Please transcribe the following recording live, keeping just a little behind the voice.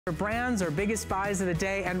Brands are biggest buys of the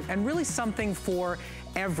day, and really something for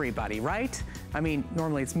everybody, right? I mean,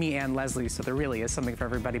 normally it's me and Leslie, so there really is something for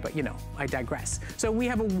everybody, but you know, I digress. So we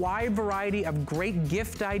have a wide variety of great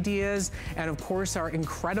gift ideas, and of course our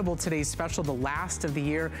incredible today's special, the last of the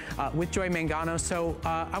year with Joy Mangano. So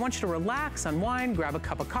I want you to relax, unwind, grab a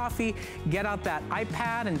cup of coffee, get out that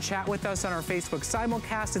iPad and chat with us on our Facebook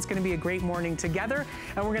simulcast. It's gonna be a great morning together,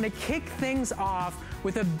 and we're gonna kick things off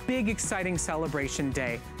with a big, exciting celebration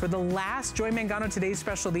day. For the last Joy Mangano Today's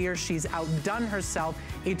Special of the year, she's outdone herself.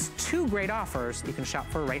 It's two great offers you can shop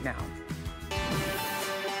for right now.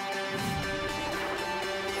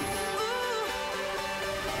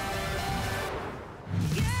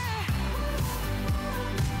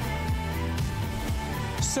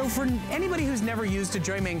 So for anybody who's never used a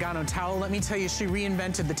Joy Mangano towel, let me tell you, she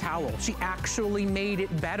reinvented the towel. She actually made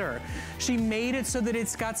it better. She made it so that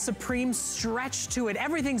it's got supreme stretch to it.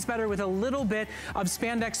 Everything's better with a little bit of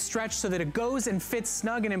spandex stretch so that it goes and fits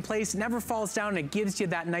snug and in place, never falls down, and it gives you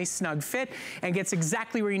that nice snug fit and gets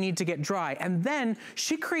exactly where you need to get dry. And then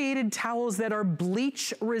she created towels that are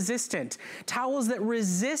bleach resistant, towels that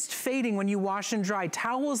resist fading when you wash and dry,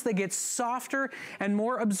 towels that get softer and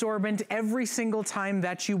more absorbent every single time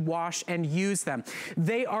that you wash and use them.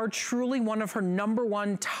 They are truly one of her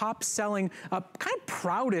 #1 top selling, kind of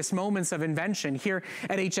proudest moments of invention here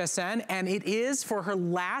at HSN, and it is for her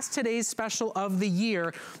last Today's Special of the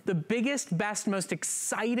year, the biggest, best, most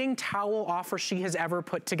exciting towel offer she has ever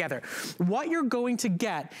put together. What you're going to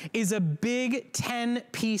get is a big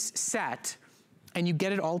 10-piece set, and you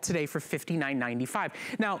get it all today for $59.95.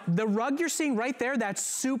 Now, the rug you're seeing right there, that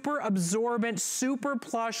super absorbent, super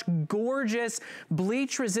plush, gorgeous,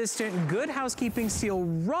 bleach-resistant, good housekeeping seal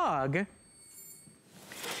rug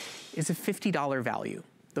is a $50 value.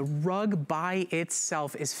 The rug by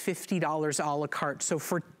itself is $50 a la carte. So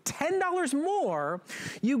for $10 more,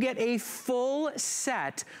 you get a full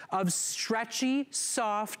set of stretchy,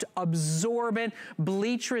 soft, absorbent,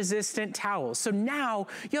 bleach-resistant towels. So now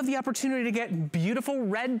you have the opportunity to get beautiful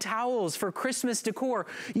red towels for Christmas decor.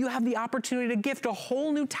 You have the opportunity to gift a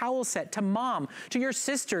whole new towel set to mom, to your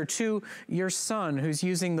sister, to your son who's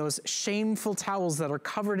using those shameful towels that are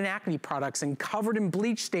covered in acne products and covered in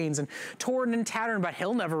bleach stains and torn and tattered, but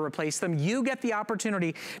he'll never replace them. You get the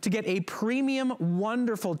opportunity to get a premium,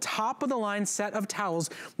 wonderful, top-of-the-line set of towels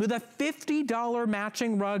with a $50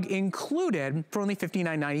 matching rug included for only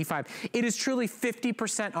 $59.95. It is truly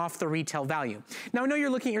 50% off the retail value. Now, I know you're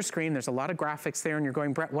looking at your screen. There's a lot of graphics there, and you're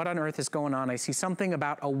going, Brett, what on earth is going on? I see something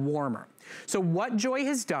about a warmer. So what Joy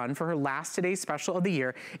has done for her last Today's Special of the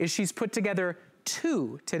year is she's put together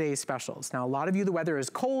 2 Today's Specials. Now, a lot of you, the weather is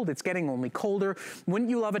cold. It's getting only colder. Wouldn't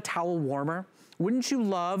you love a towel warmer? Wouldn't you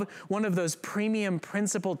love one of those premium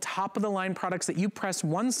principal top-of-the-line products that you press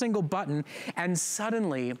one single button and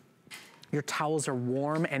suddenly your towels are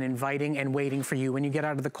warm and inviting and waiting for you when you get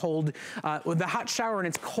out of the cold, with the hot shower and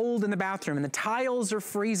it's cold in the bathroom and the tiles are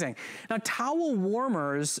freezing. Now, towel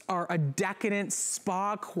warmers are a decadent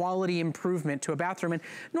spa quality improvement to a bathroom, and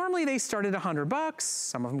normally they start at $100.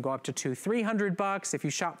 Some of them go up to $200-300 if you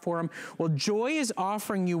shop for them. Well, Joy is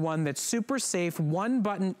offering you one that's super safe, one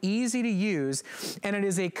button, easy to use, and it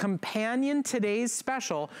is a companion Today's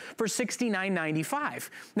Special for $69.95.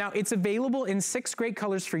 Now, it's available in 6 great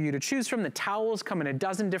colors for you to choose from. The towels come in a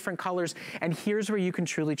dozen different colors, and here's where you can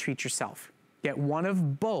truly treat yourself. Get one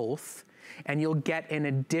of both, and you'll get an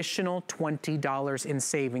additional $20 in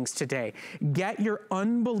savings today. Get your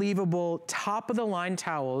unbelievable top-of-the-line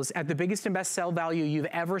towels at the biggest and best sale value you've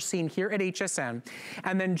ever seen here at HSN,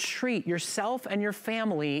 and then treat yourself and your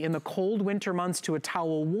family in the cold winter months to a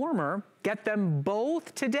towel warmer. Get them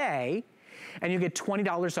both today, and you get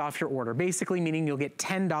 $20 off your order, basically meaning you'll get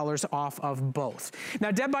 $10 off of both.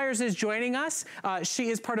 Now, Deb Byers is joining us. She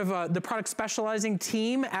is part of the product specializing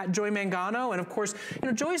team at Joy Mangano, and of course, you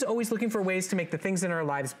know, Joy is always looking for ways to make the things in our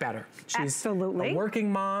lives better. She's Absolutely. A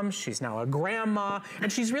working mom, she's now a grandma,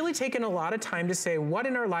 and she's really taken a lot of time to say, what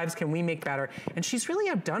in our lives can we make better? And she's really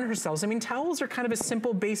outdone herself. I mean, towels are kind of a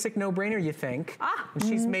simple, basic no-brainer, you think, and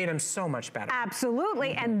she's made them so much better.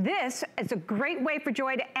 Absolutely, and this is a great way for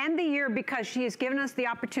Joy to end the year because she has given us the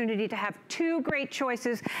opportunity to have 2 great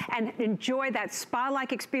choices and enjoy that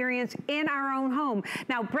spa-like experience in our own home.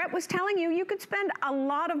 Now, Brett was telling you, you could spend a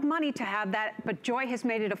lot of money to have that, but Joy has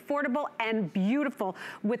made it affordable and beautiful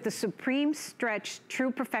with the Supreme Stretch True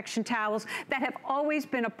Perfection towels that have always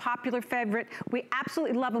been a popular favorite. We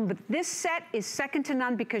absolutely love them, but this set is second to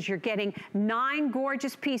none because you're getting 9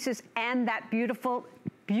 gorgeous pieces and that beautiful,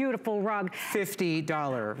 beautiful rug.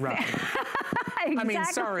 $50 rug. Exactly. I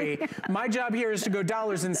mean, sorry. My job here is to go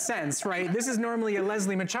dollars and cents, right? This is normally a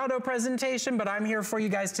Leslie Machado presentation, but I'm here for you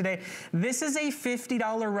guys today. This is a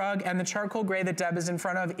 $50 rug, and the charcoal gray that Deb is in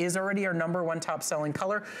front of is already our #1 top selling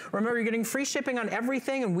color. Remember, you're getting free shipping on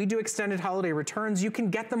everything, and we do extended holiday returns. You can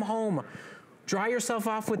get them home. Dry yourself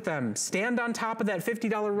off with them. Stand on top of that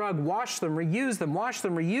 $50 rug. Wash them, reuse them, wash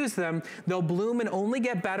them, reuse them. They'll bloom and only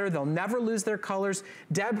get better. They'll never lose their colors.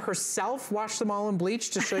 Deb herself washed them all in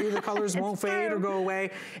bleach to show you the colors won't fade or go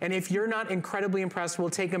away. And if you're not incredibly impressed,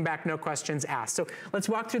 we'll take them back, no questions asked. So let's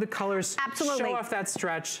walk through the colors. Absolutely. Show off that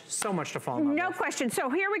stretch. So much to fall in love with. No question. So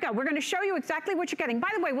here we go. We're going to show you exactly what you're getting. By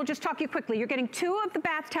the way, we'll just talk you quickly. You're getting 2 of the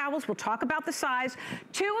bath towels. We'll talk about the size.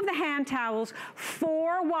 2 of the hand towels,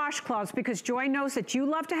 4 washcloths, because Joy knows that you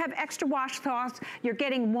love to have extra washcloths. You're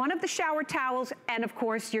getting 1 of the shower towels, and of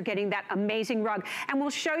course, you're getting that amazing rug. And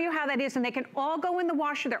we'll show you how that is, and they can all go in the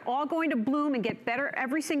washer. They're all going to bloom and get better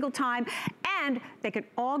every single time, and they can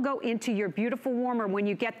all go into your beautiful warmer when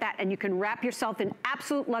you get that, and you can wrap yourself in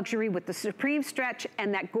absolute luxury with the supreme stretch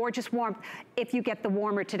and that gorgeous warmth if you get the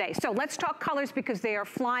warmer today. So let's talk colors because they are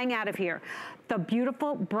flying out of here. The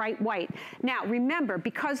beautiful bright white. Now remember,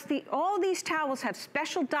 because all these towels have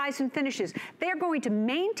special dyes and finishes, they're going to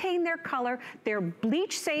maintain their color. They're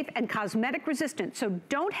bleach safe and cosmetic resistant. So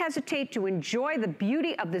don't hesitate to enjoy the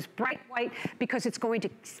beauty of this bright white because it's going to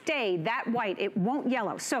stay that white. It won't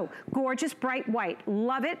yellow. So gorgeous bright white.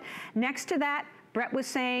 Love it. Next to that, Brett was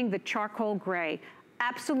saying the charcoal gray.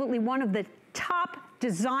 Absolutely one of the top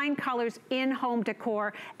design colors in home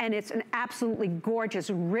decor, and it's an absolutely gorgeous,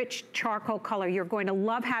 rich charcoal color. You're going to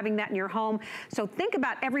love having that in your home. So think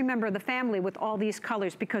about every member of the family with all these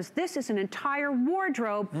colors because this is an entire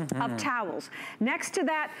wardrobe of towels. Next to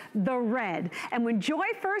that, the red. And when Joy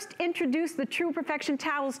first introduced the True Perfection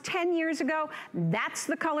towels 10 years ago, that's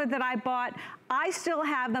the color that I bought. I still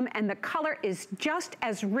have them, and the color is just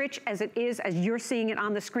as rich as it is as you're seeing it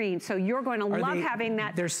on the screen. So you're going to love having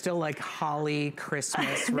that. They're still like holly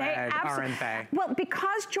Christmas red, aren't they? Well,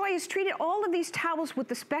 because Joy has treated all of these towels with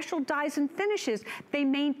the special dyes and finishes, they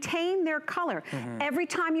maintain their color. Every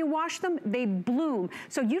time you wash them, they bloom.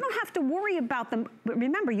 So you don't have to worry about them. But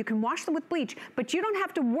remember, you can wash them with bleach, but you don't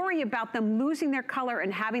have to worry about them losing their color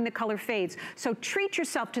and having the color fades. So treat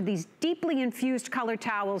yourself to these deeply infused color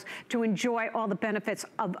towels to enjoy all the benefits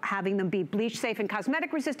of having them be bleach safe and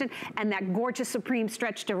cosmetic resistant, and that gorgeous supreme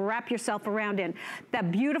stretch to wrap yourself around in.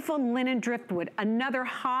 That beautiful linen driftwood, another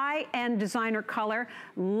high-end designer color.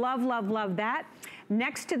 Love, love, love that.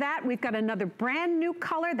 Next to that, we've got another brand new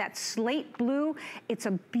color, that slate blue. It's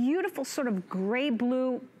a beautiful sort of gray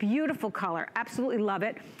blue, beautiful color. Absolutely love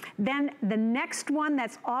it. Then the next one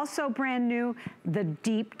that's also brand new, the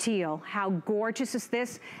deep teal. How gorgeous is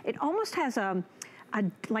this? It almost has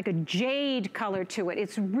like a jade color to it.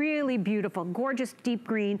 It's really beautiful, gorgeous deep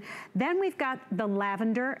green. Then we've got the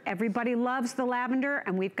lavender. Everybody loves the lavender,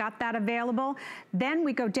 and we've got that available. Then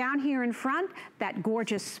we go down here in front, that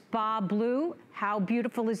gorgeous spa blue. How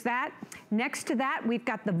beautiful is that? Next to that, we've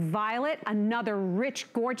got the violet, another rich,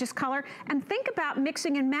 gorgeous color. And think about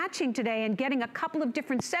mixing and matching today and getting a couple of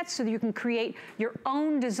different sets so that you can create your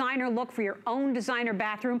own designer look for your own designer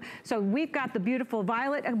bathroom. So we've got the beautiful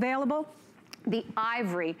violet available. The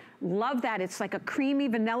ivory, love that. It's like a creamy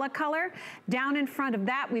vanilla color. Down in front of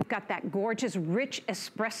that, we've got that gorgeous rich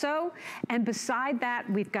espresso. And beside that,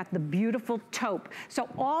 we've got the beautiful taupe. So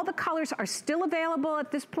all the colors are still available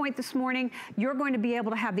at this point this morning. You're going to be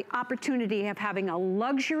able to have the opportunity of having a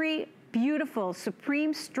luxury, beautiful,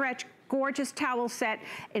 supreme stretch, gorgeous towel set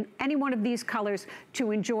in any one of these colors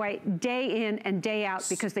to enjoy day in and day out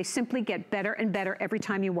because they simply get better and better every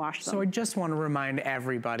time you wash them. So I just want to remind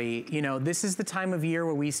everybody, you know, this is the time of year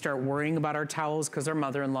where we start worrying about our towels because our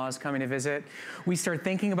mother-in-law is coming to visit. We start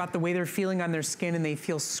thinking about the way they're feeling on their skin, and they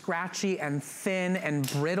feel scratchy and thin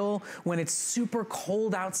and brittle when it's super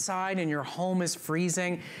cold outside and your home is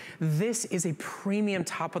freezing. This is a premium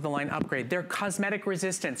top-of-the-line upgrade. They're cosmetic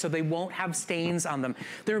resistant, so they won't have stains on them.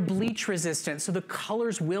 They're bleach resistant, so the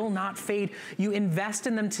colors will not fade. You invest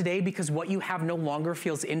in them today because what you have no longer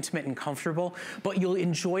feels intimate and comfortable, but you'll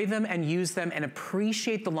enjoy them and use them and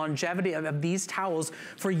appreciate the longevity of these towels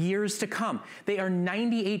for years to come. They are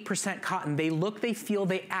 98% cotton. They look, they feel,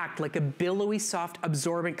 they act like a billowy, soft,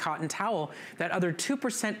 absorbent cotton towel. That other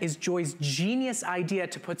 2% is Joy's genius idea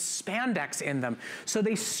to put spandex in them. So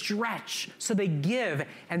they stretch, so they give,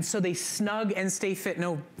 and so they snug and stay fit.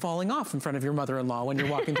 No falling off in front of your mother-in-law when you're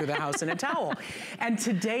walking through the house in a towel. And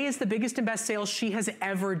today is the biggest and best sale she has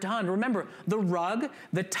ever done. Remember, the rug,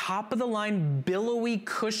 the top of the line, billowy,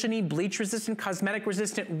 cushiony, bleach resistant, cosmetic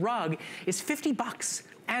resistant rug is $50.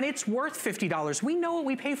 and it's worth $50. We know what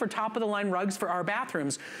we pay for top-of-the-line rugs for our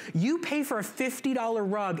bathrooms. You pay for a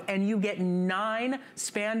 $50 rug, and you get 9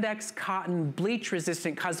 spandex cotton,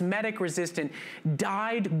 bleach-resistant, cosmetic-resistant,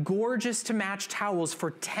 dyed, gorgeous-to-match towels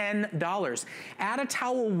for $10. Add a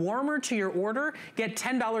towel warmer to your order, get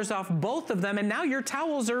 $10 off both of them, and now your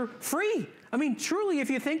towels are free. I mean, truly, if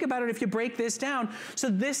you think about it, if you break this down, so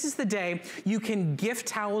this is the day you can gift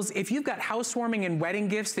towels. If you've got housewarming and wedding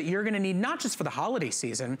gifts that you're gonna need, not just for the holiday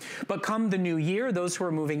season, but come the new year, those who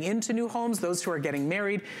are moving into new homes, those who are getting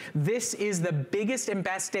married, this is the biggest and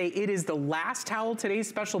best day. It is the last towel today's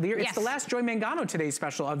special of the year. Yes. It's the last Joy Mangano today's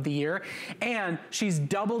special of the year, and she's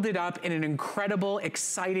doubled it up in an incredible,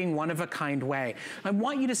 exciting, one-of-a-kind way. I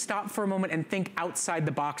want you to stop for a moment and think outside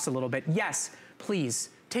the box a little bit. Yes, please.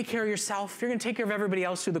 Take care of yourself. You're gonna take care of everybody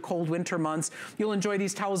else through the cold winter months. You'll enjoy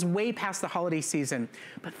these towels way past the holiday season.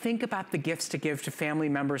 But think about the gifts to give to family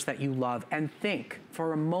members that you love, and think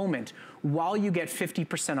for a moment, while you get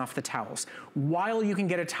 50% off the towels, while you can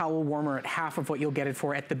get a towel warmer at half of what you'll get it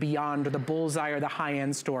for at the Beyond or the Bullseye or the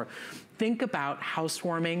high-end store. Think about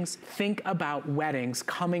housewarmings, think about weddings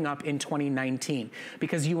coming up in 2019,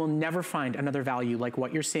 because you will never find another value like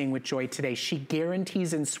what you're seeing with Joy today. She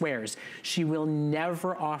guarantees and swears she will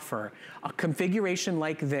never offer a configuration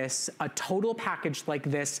like this, a total package like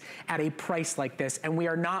this, at a price like this, and we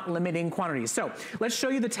are not limiting quantities. So let's show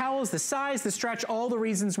you the towels, the size, the stretch, all the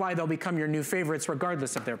reasons why they'll become your new favorites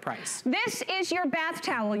regardless of their price. This is your bath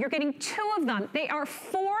towel. You're getting 2 of them. They are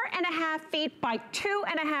 4.5 feet by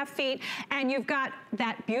 2.5 feet, and you've got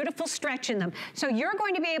that beautiful stretch in them. So you're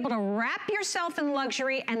going to be able to wrap yourself in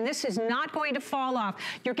luxury, and this is not going to fall off.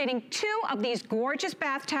 You're getting 2 of these gorgeous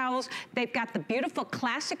bath towels. They've got the beautiful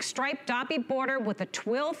classic striped dobby border with a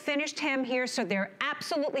twill finished hem here, so they're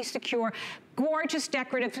absolutely secure. Gorgeous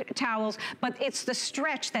decorative towels, but it's the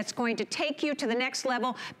stretch that's going to take you to the next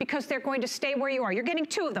level, because they're going to stay where you are. You're getting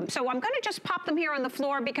 2 of them. So I'm going to just pop them here on the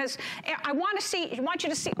floor because I want you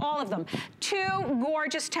to see all of them. 2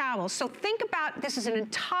 gorgeous towels. So think about this is an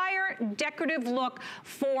entire decorative look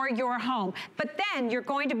for your home. But then you're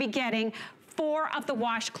going to be getting 4 of the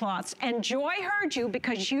washcloths. And Joy heard you,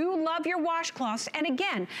 because you love your washcloths. And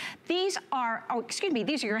again, these are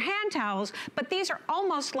your hand towels, but these are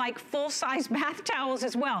almost like full-size bath towels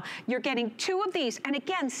as well. You're getting 2 of these. And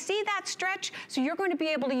again, see that stretch? So you're going to be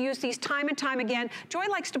able to use these time and time again. Joy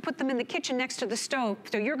likes to put them in the kitchen next to the stove,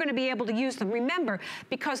 so you're going to be able to use them. Remember,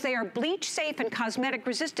 because they are bleach safe and cosmetic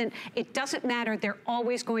resistant, it doesn't matter. They're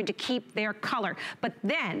always going to keep their color. But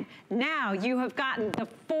then, now you have gotten the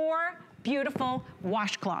 4 beautiful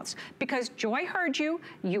washcloths, because Joy heard you.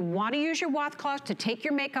 You want to use your washcloth to take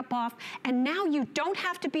your makeup off, and now you don't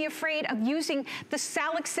have to be afraid of using the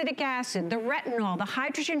salicylic acid, the retinol, the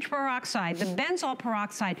hydrogen peroxide, the benzoyl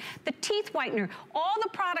peroxide, the teeth whitener, all the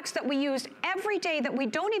products that we use every day that we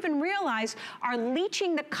don't even realize are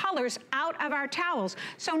leaching the colors out of our towels.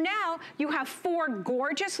 So now you have 4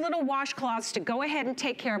 gorgeous little washcloths to go ahead and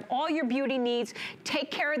take care of all your beauty needs,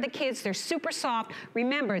 take care of the kids. They're super soft.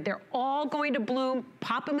 Remember, they're all going to bloom.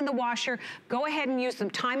 Pop them in the washer. Go ahead and use them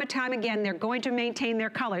time and time again. They're going to maintain their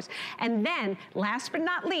colors. And then, last but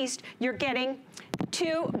not least, you're getting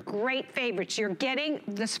 2 great favorites. You're getting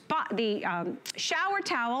the shower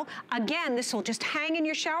towel. Again, this will just hang in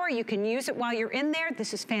your shower. You can use it while you're in there.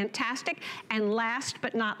 This is fantastic. And last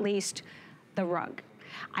but not least, the rug.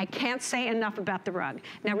 I can't say enough about the rug.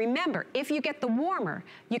 Now remember, if you get the warmer,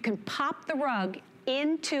 you can pop the rug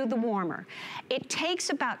into the warmer. It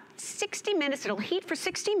takes about 60 minutes. It'll heat for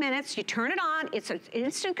 60 minutes. You turn it on. It's an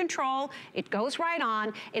instant control. It goes right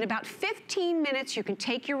on. In about 15 minutes, you can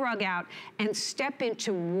take your rug out and step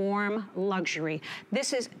into warm luxury.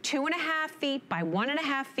 This is 2.5 feet by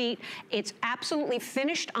 1.5 feet. It's absolutely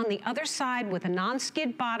finished on the other side with a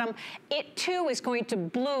non-skid bottom. It too is going to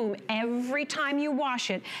bloom every time you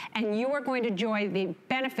wash it, and you are going to enjoy the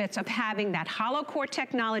benefits of having that hollow core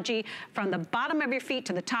technology from the bottom of your feet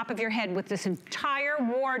to the top of your head, with this entire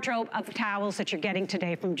wardrobe of towels that you're getting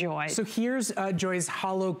today from Joy. So here's Joy's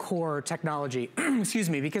hollow core technology, excuse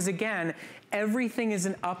me, because again, everything is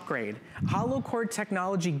an upgrade. Hollow core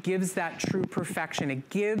technology gives that true perfection. It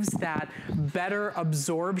gives that better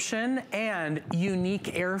absorption and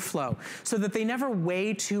unique airflow, so that they never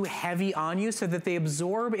weigh too heavy on you, so that they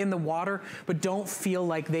absorb in the water but don't feel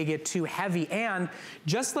like they get too heavy. And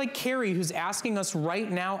just like Carrie, who's asking us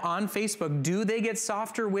right now on Facebook, do they get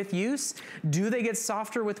softer with use? Do they get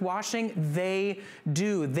softer with washing? They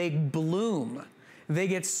do. They bloom. They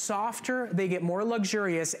get softer, they get more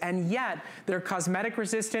luxurious, and yet they're cosmetic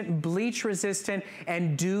resistant, bleach resistant,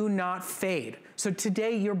 and do not fade. So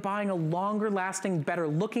today you're buying a longer lasting, better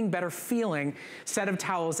looking, better feeling set of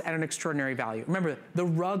towels at an extraordinary value. Remember, the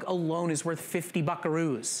rug alone is worth 50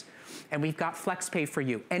 buckaroos. And we've got FlexPay for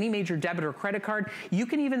you. Any major debit or credit card. You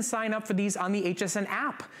can even sign up for these on the HSN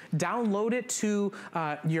app. Download it to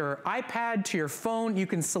your iPad, to your phone. You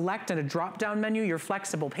can select in a drop-down menu your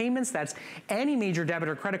flexible payments. That's any major debit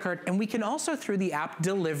or credit card. And we can also, through the app,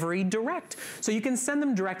 delivery direct. So you can send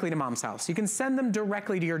them directly to mom's house. You can send them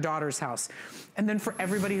directly to your daughter's house. And then for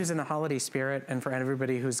everybody who's in the holiday spirit and for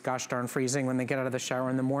everybody who's gosh darn freezing when they get out of the shower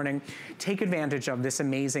in the morning, take advantage of this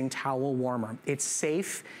amazing towel warmer. It's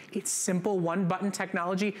safe, it's simple, one-button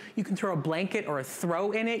technology. You can throw a blanket or a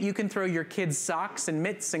throw in it. You can throw your kids' socks and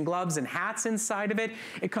mitts and gloves and hats inside of it.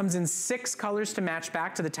 It comes in 6 colors to match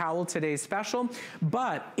back to the towel today's special,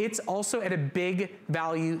 but it's also at a big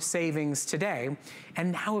value savings today.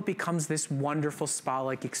 And now it becomes this wonderful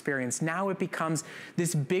spa-like experience. Now it becomes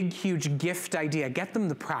this big, huge gift idea. Get them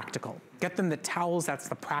the practical. Get them the towels, that's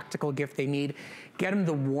the practical gift they need. Get them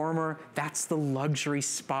the warmer, that's the luxury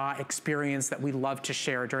spa experience that we love to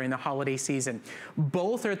share during the holiday season.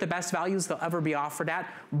 Both are at the best values they'll ever be offered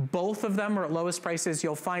at. Both of them are at lowest prices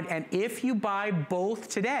you'll find. And if you buy both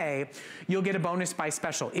today, you'll get a bonus buy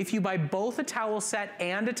special. If you buy both a towel set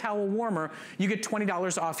and a towel warmer, you get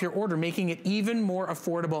 $20 off your order, making it even more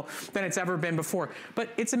affordable than it's ever been before. But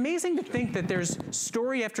it's amazing to think that there's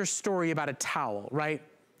story after story about a towel, right?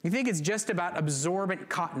 You think it's just about absorbent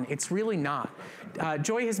cotton. It's really not.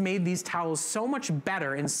 Joy has made these towels so much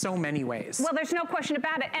better in so many ways. Well, there's no question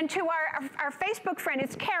about it. And to our Facebook friend,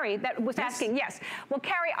 it's Carrie that was asking, yes. Well,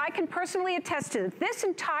 Carrie, I can personally attest to this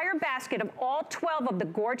entire basket of all 12 of the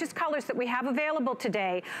gorgeous colors that we have available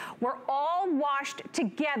today were all washed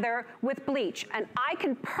together with bleach. And I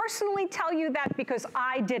can personally tell you that because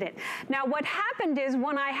I did it. Now, what happened is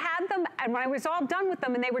when I had them and when I was all done with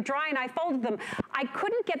them and they were dry and I folded them, I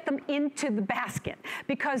couldn't get them into the basket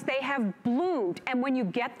because they have bloomed. And when you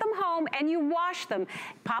get them home and you wash them,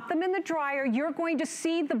 pop them in the dryer, you're going to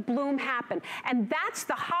see the bloom happen. And that's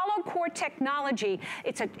the hollow core technology.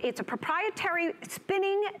 It's a proprietary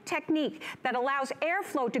spinning technique that allows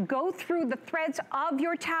airflow to go through the threads of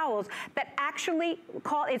your towels that actually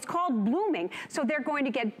it's called blooming. So they're going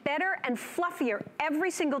to get better and fluffier every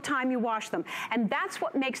single time you wash them. And that's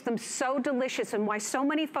what makes them so delicious and why so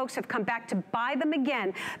many folks have come back to buy them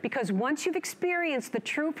again, because once you've experienced the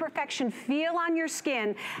true perfection feel on your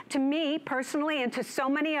skin, to me personally and to so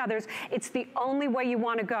many others, it's the only way you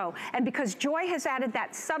want to go. And because Joy has added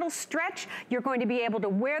that subtle stretch, you're going to be able to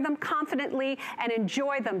wear them confidently and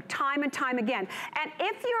enjoy them time and time again. And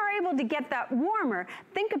if you're able to get that warmer,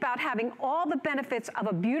 think about having all the benefits of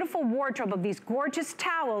a beautiful wardrobe of these gorgeous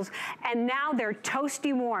towels, and now they're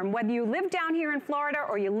toasty warm. Whether you live down here in Florida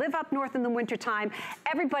or you live up north in the wintertime,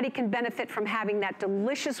 everybody can benefit from having that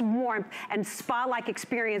delicious warmth and spa-like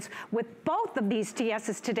experience with both of these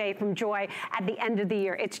TSs today from Joy at the end of the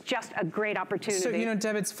year. It's just a great opportunity. So, you know,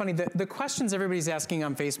 Deb, it's funny, the questions everybody's asking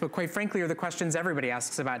on Facebook, quite frankly, are the questions everybody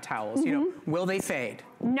asks about towels. You know, will they fade?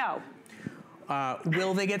 No.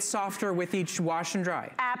 Will they get softer with each wash and dry?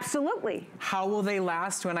 Absolutely. How will they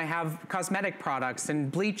last when I have cosmetic products and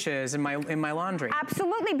bleaches in my laundry?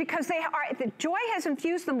 Absolutely, because Joy has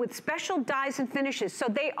infused them with special dyes and finishes, so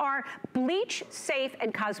they are bleach safe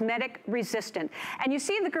and cosmetic resistant. And you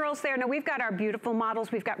see the girls there. Now we've got our beautiful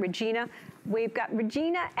models. We've got Regina.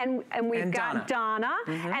 And we've got Donna,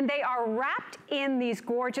 and they are wrapped in these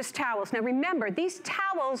gorgeous towels. Now remember, these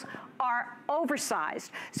towels are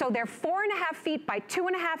oversized. So they're 4.5 feet by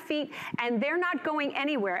 2.5 feet, and they're not going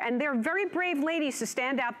anywhere. And they're very brave ladies to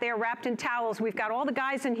stand out there wrapped in towels. We've got all the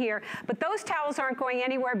guys in here, but those towels aren't going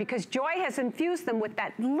anywhere because Joy has infused them with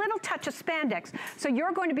that little touch of spandex. So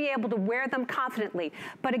you're going to be able to wear them confidently.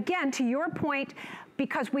 But again, to your point,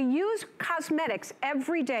 because we use cosmetics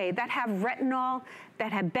every day that have retinol,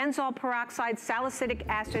 that have benzoyl peroxide, salicylic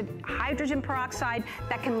acid, hydrogen peroxide,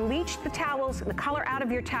 that can leach the towels, the color out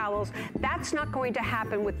of your towels, that's not going to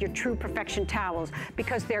happen with your True Perfection towels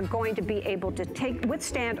because they're going to be able to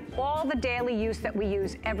withstand all the daily use that we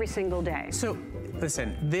use every single day. So,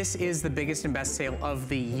 listen, this is the biggest and best sale of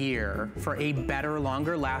the year for a better,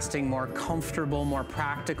 longer lasting, more comfortable, more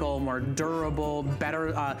practical, more durable,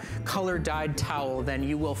 better color dyed towel than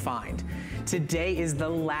you will find. Today is the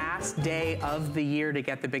last day of the year to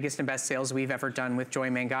get the biggest and best sales we've ever done with Joy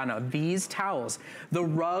Mangano. These towels, the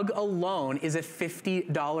rug alone is a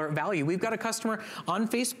 $50 value. We've got a customer on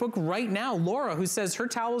Facebook right now, Laura, who says her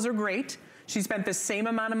towels are great. She spent the same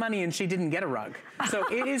amount of money and she didn't get a rug. So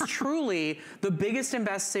it is truly the biggest and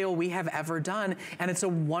best sale we have ever done, and it's a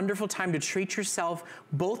wonderful time to treat yourself,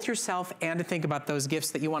 both yourself and to think about those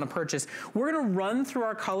gifts that you want to purchase. We're going to run through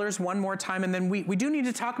our colors one more time, and then we do need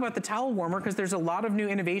to talk about the towel warmer because there's a lot of new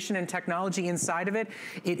innovation and technology inside of it.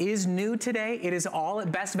 It is new today. It is all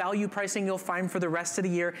at best value pricing you'll find for the rest of the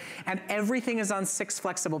year, and everything is on 6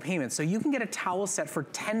 flexible payments. So you can get a towel set for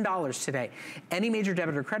 $10 today. Any major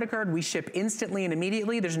debit or credit card, we ship instantly and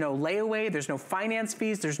immediately. There's no layaway, there's no finance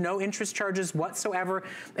fees, there's no interest charges whatsoever,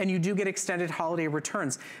 and you do get extended holiday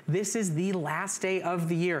returns. This is the last day of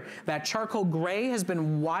the year. That charcoal gray has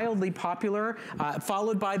been wildly popular,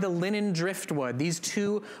 followed by the linen driftwood. These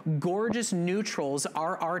two gorgeous neutrals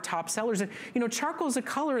are our top sellers. And you know, charcoal is a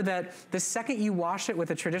color that the second you wash it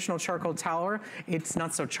with a traditional charcoal towel, it's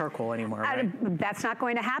not so charcoal anymore, right? That's not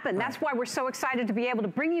going to happen. Right. That's why we're so excited to be able to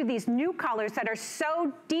bring you these new colors that are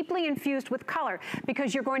so deeply infused with color,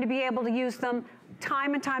 because you're going to be able to use them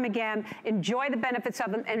time and time again, enjoy the benefits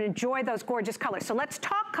of them, and enjoy those gorgeous colors. So let's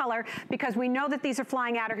talk color, because we know that these are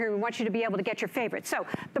flying out of here. We want you to be able to get your favorites. So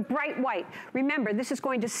the bright white, remember, this is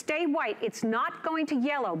going to stay white. It's not going to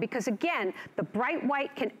yellow, because again, the bright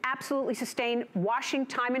white can absolutely sustain washing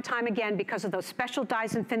time and time again because of those special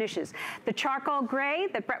dyes and finishes. The charcoal gray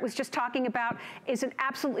that Brett was just talking about is an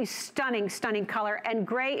absolutely stunning, stunning color, and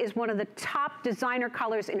gray is one of the top designer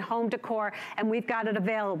colors in home decor, and we've got it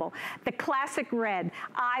available. The classic red,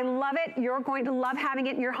 I love it. You're going to love having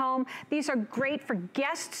it in your home. These are great for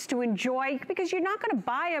guests to enjoy, because you're not going to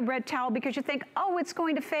buy a red towel because you think, oh, it's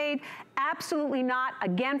going to fade. Absolutely not.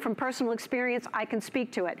 Again, from personal experience, I can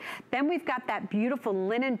speak to it. Then we've got that beautiful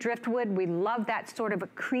linen driftwood. We love that sort of a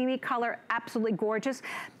creamy color, absolutely gorgeous.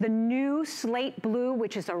 The new slate blue,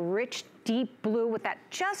 which is a rich, deep blue with that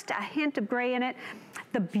just a hint of gray in it.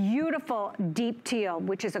 The beautiful deep teal,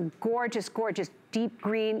 which is a gorgeous, gorgeous deep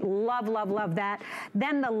green. Love, love, love that.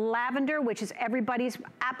 Then the lavender, which is everybody's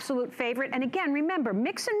absolute favorite. And again, remember,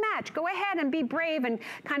 mix and match. Go ahead and be brave and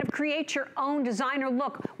kind of create your own designer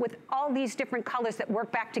look with all these different colors that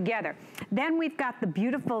work back together. Then we've got the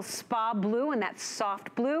beautiful spa blue and that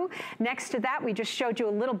soft blue. Next to that, we just showed you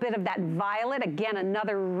a little bit of that violet. Again,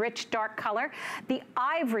 another rich, dark color. The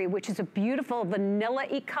ivory, which is a beautiful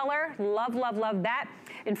vanilla-y color. Love, love, love that.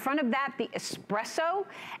 In front of that, the espresso.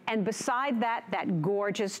 And beside that, that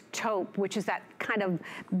gorgeous taupe, which is that kind of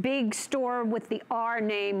big store with the R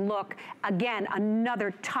name look. Again,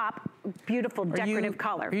 another top, beautiful, decorative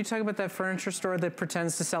color. Are you talking about that furniture store that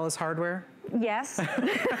pretends to sell us hardware? Yes.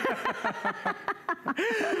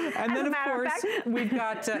 And then of course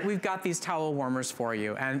we've got these towel warmers for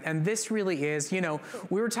you, and this really is, you know,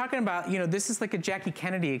 we were talking about, you know, this is like a Jackie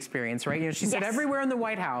Kennedy experience, right? You know, she said everywhere in the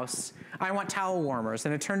White House, I want towel warmers,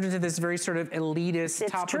 and it turned into this very sort of elitist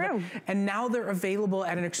top of it. And now they're available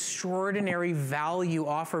at an extraordinary value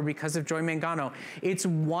offer because of Joy Mangano. It's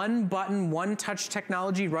one button, one touch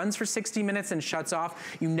technology, runs for 60 minutes and shuts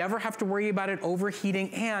off. You never have to worry about it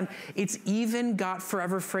overheating, and it's even got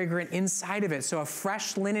Forever Fragrant inside of it. So a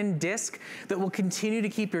fresh linen disc that will continue to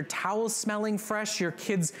keep your towels smelling fresh, your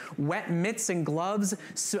kids' wet mitts and gloves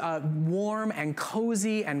warm and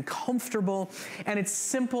cozy and comfortable. And it's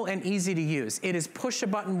simple and easy to use. It is push a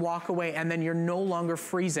button, walk away, and then you're no longer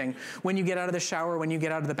freezing when you get out of the shower, when you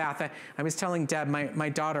get out of the bath. I was telling Deb, my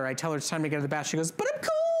daughter, I tell her it's time to get out of the bath. She goes, but I'm cool.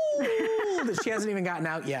 She hasn't even gotten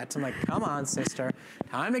out yet. I'm like, come on, sister,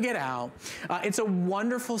 time to get out. It's a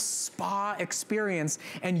wonderful spa experience,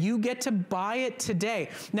 and you get to buy it today.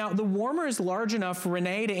 Now, the warmer is large enough,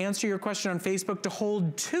 Renee, to answer your question on Facebook, to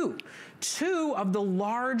hold two of the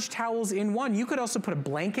large towels in one. You could also put a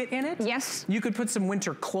blanket in it. Yes. You could put some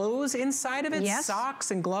winter clothes inside of it,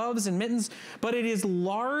 socks and gloves and mittens, but it is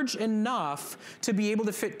large enough to be able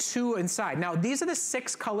to fit two inside. Now, these are the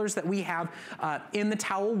 6 colors that we have in the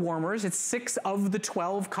towel warmers. It's 6 of the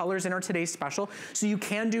 12 colors in our today's special. So you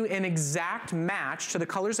can do an exact match to the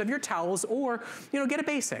colors of your towels, or, you know, get a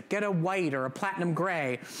basic, get a white or a platinum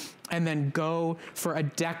gray, and then go for a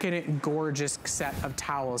decadent, gorgeous set of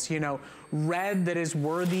towels. You know, red that is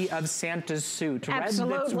worthy of Santa's suit.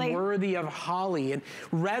 Absolutely. Red that's worthy of holly. And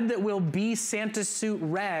red that will be Santa's suit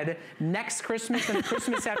red next Christmas and the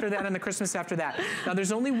Christmas after that and the Christmas after that. Now,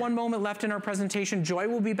 there's only one moment left in our presentation. Joy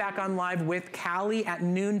will be back on live with Callie at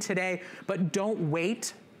noon today, but don't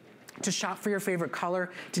wait. to shop for your favorite color,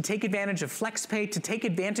 to take advantage of FlexPay, to take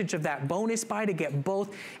advantage of that bonus buy to get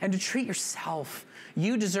both, and to treat yourself.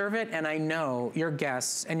 You deserve it, and I know your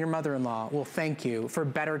guests and your mother-in-law will thank you for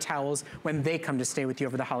better towels when they come to stay with you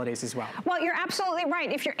over the holidays as well. Well, you're absolutely right.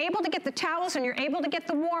 If you're able to get the towels and you're able to get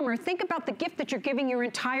the warmer, think about the gift that you're giving your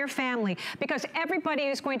entire family, because everybody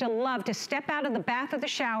is going to love to step out of the bath or the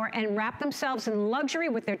shower and wrap themselves in luxury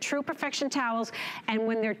with their True Perfection towels, and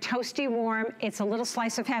when they're toasty warm, it's a little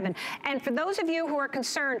slice of heaven. And for those of you who are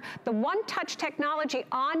concerned, the one-touch technology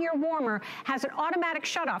on your warmer has an automatic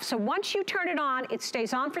shut-off. So once you turn it on, it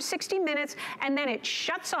stays on for 60 minutes, and then it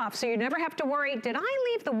shuts off, so you never have to worry, did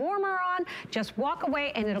I leave the warmer on? Just walk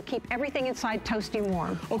away, and it'll keep everything inside toasty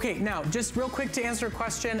warm. Okay, now, just real quick to answer a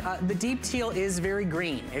question, the deep teal is very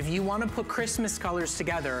green. If you want to put Christmas colors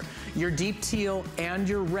together, your deep teal and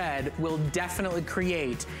your red will definitely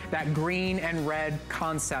create that green and red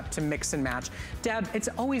concept to mix and match. Deb, it's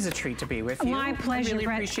always a treat to be with you. My pleasure, I really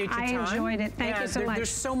Brett. appreciate your time. I enjoyed it. Thank you so much.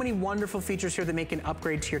 There's so many wonderful features here that make an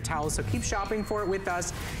upgrade to your towels, so keep shopping for it with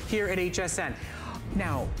us here at HSN.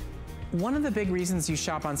 Now, one of the big reasons you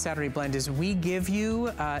shop on Saturday Blend is we give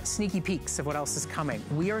you sneaky peeks of what else is coming.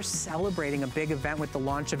 We are celebrating a big event with the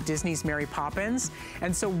launch of Disney's Mary Poppins.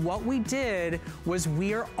 And so what we did was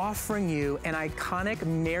we are offering you an iconic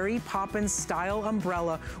Mary Poppins style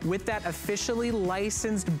umbrella with that officially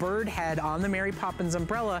licensed bird head on the Mary Poppins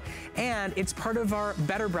umbrella. And it's part of our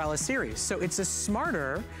Better Brella series. So it's a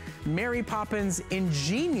smarter Mary Poppins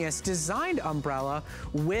ingenious designed umbrella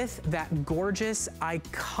with that gorgeous,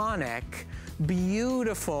 iconic,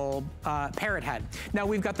 beautiful parrot head. Now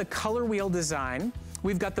we've got the color wheel design.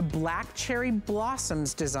 We've got the black cherry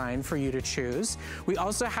blossoms design for you to choose. We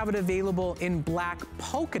also have it available in black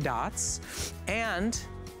polka dots and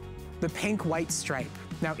the pink white stripe.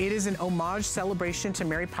 Now, it is an homage celebration to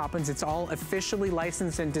Mary Poppins. It's all officially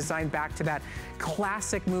licensed and designed back to that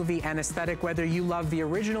classic movie and aesthetic. Whether you love the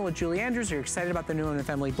original with Julie Andrews or you're excited about the new one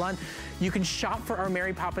with Emily Blunt, you can shop for our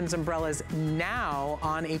Mary Poppins umbrellas now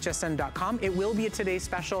on hsn.com. It will be a Today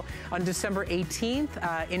Special on December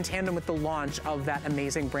 18th in tandem with the launch of that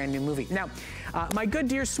amazing brand new movie. Now, my good,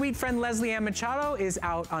 dear, sweet friend Leslie Ann Machado is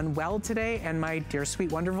out unwell today, and my dear,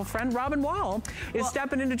 sweet, wonderful friend Robin Wall is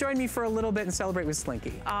stepping in to join me for a little bit and celebrate with Slinky.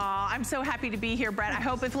 I'm so happy to be here, Brett. I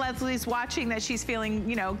hope if Leslie's watching that she's feeling,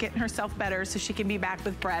 you know, getting herself better so she can be back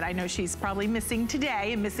with Brett. I know she's probably missing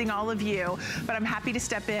today and missing all of you, but I'm happy to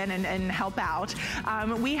step in and help out.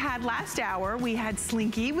 We had last hour, we had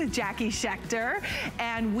Slinky with Jackie Schechter,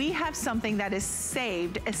 and we have something that is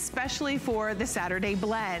saved, especially for the Saturday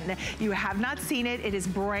Blend. You have not seen it. It is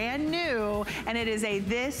brand new, and it is a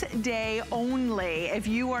this day only. If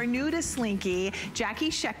you are new to Slinky, Jackie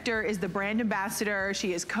Schechter is the brand ambassador.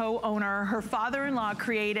 She is co-owner. Her father-in-law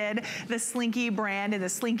created the Slinky brand and the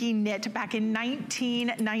Slinky knit back in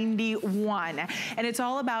 1991. And it's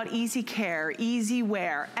all about easy care, easy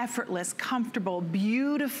wear, effortless, comfortable,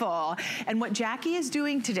 beautiful. And what Jackie is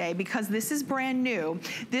doing today, because this is brand new,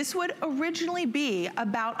 this would originally be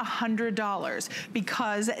about $100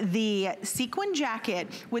 because the sequin jacket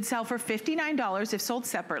would sell for $59 if sold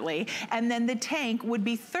separately, and then the tank would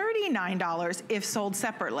be $39 if sold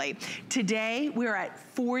separately. Today, we're at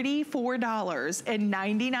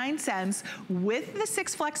 $44.99 with the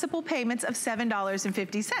 6 flexible payments of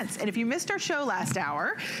 $7.50. And if you missed our show last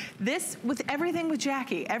hour, this, with everything with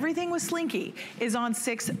Jackie, everything with Slinky, is on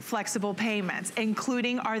 6 flexible payments,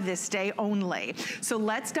 including our this day only. So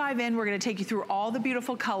let's dive in. We're gonna take you through all the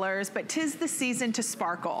beautiful colors, but 'tis the season to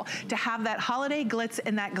sparkle, to have that holiday glitz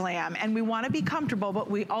and that glam. And we wanna be comfortable, but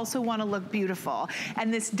we also wanna look beautiful.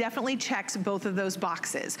 And this definitely checks both of those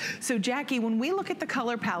boxes. So Jackie, when we look at the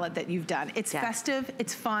color palette that you've done, it's festive,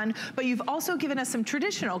 it's fun, but you've also given us some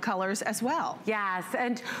traditional colors as well. Yes,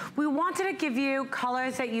 and we wanted to give you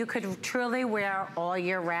colors that you could truly wear all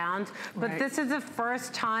year round. But this is the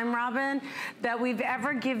first time, Robin, that we've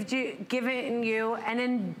ever given you an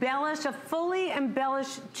embellished, a fully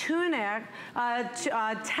embellished tunic,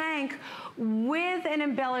 tank with an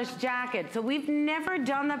embellished jacket. So we've never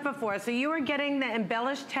done that before. So you are getting the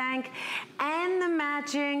embellished tank and the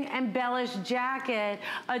matching embellished jacket,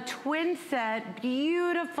 a twin set,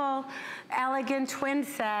 beautiful, elegant twin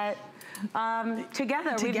set.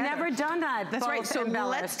 together. We've never done that. That's right. So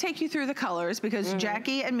let's take you through the colors, because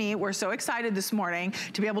Jackie and me were so excited this morning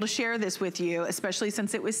to be able to share this with you, especially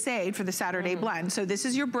since it was saved for the Saturday blend. So this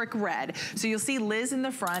is your brick red. So you'll see Liz in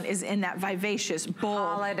the front is in that vivacious, bold,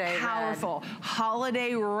 holiday powerful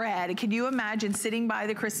holiday red. Can you imagine sitting by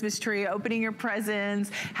the Christmas tree, opening your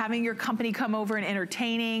presents, having your company come over and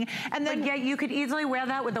entertaining, and then yet you could easily wear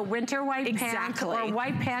that with a winter white pant or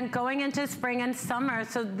white pant going into spring and summer.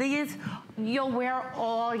 So these you'll wear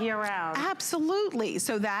all year round. Absolutely.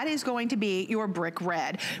 So that is going to be your brick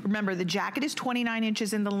red. Remember, the jacket is 29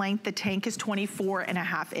 inches in the length. The tank is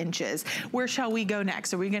 24.5 inches. Where shall we go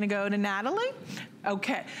next? Are we going to go to Natalie?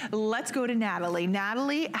 Okay, let's go to Natalie.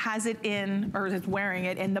 Natalie has it in, or is wearing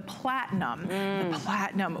it in the platinum. The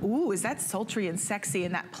platinum, ooh, is that sultry and sexy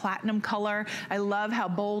in that platinum color? I love how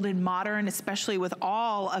bold and modern, especially with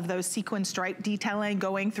all of those sequin stripe detailing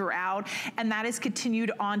going throughout. And that is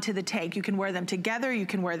continued onto the tank. You can wear them together, you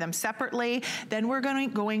can wear them separately. Then we're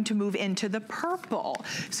going to move into the purple.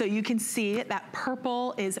 So you can see that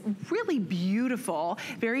purple is really beautiful,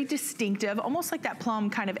 very distinctive, almost like that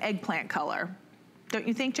plum kind of eggplant color. Don't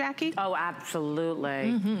you think, Jackie? Oh,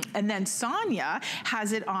 absolutely. And then Sonia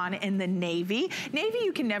has it on in the navy. Navy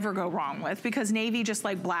you can never go wrong with, because navy, just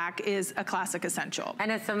like black, is a classic essential. And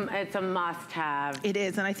it's a must-have. It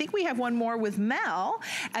is, and I think we have one more with Mel,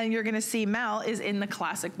 and you're gonna see Mel is in the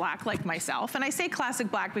classic black like myself. And I say classic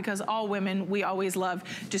black because all women, we always love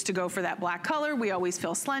just to go for that black color. We always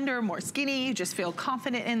feel slender, more skinny, you just feel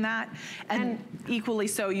confident in that. And equally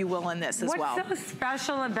so you will in this as well. What's so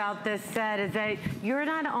special about this set is that you're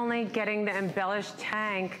not only getting the embellished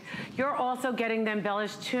tank, you're also getting the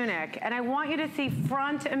embellished tunic. And I want you to see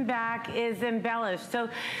front and back is embellished. So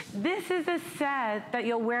this is a set that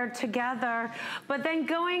you'll wear together, but then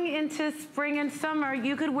going into spring and summer,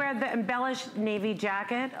 you could wear the embellished navy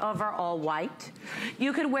jacket over all white.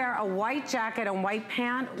 You could wear a white jacket and white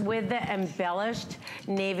pant with the embellished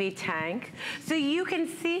navy tank. So you can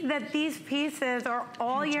see that these pieces are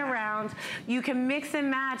all year round. You can mix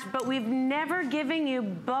and match, but we've never given you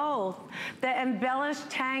both the embellished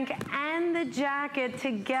tank and the jacket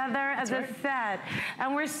together as a set.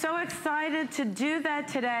 And we're so excited to do that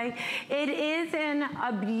today. It is in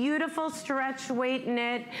a beautiful stretch weight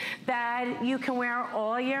knit that you can wear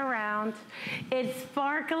all year round. It's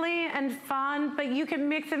sparkly and fun, but you can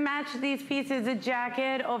mix and match these pieces of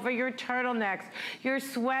jacket over your turtlenecks, your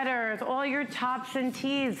sweaters, all your tops and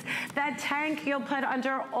tees. That tank you'll put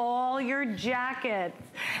under all your jackets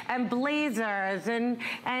and blazers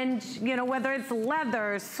and you know, whether it's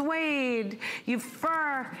leather, suede,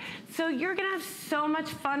 fur. So you're gonna have so much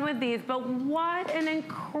fun with these, but what an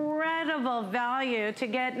incredible value to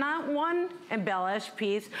get not one embellished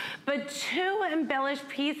piece, but two embellished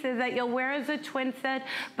pieces that you'll wear as a twin set,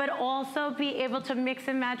 but also be able to mix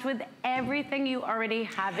and match with everything you already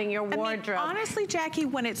have in your wardrobe. I mean, honestly, Jackie,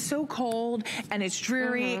 when it's so cold and it's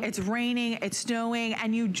dreary, it's raining, it's snowing,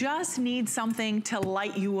 and you just need something to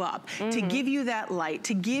light you up, to give you that light,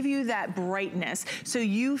 to give you that brightness so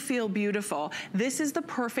you feel beautiful. This is the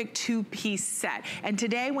perfect two-piece set. And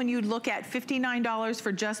today, when you look at $59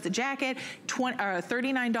 for just the jacket,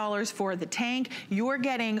 $39 for the tank, you're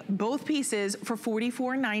getting both pieces for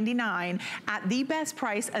 $44.99 at the best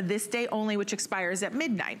price of this day only, which expires at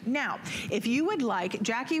midnight. Now, if you would like,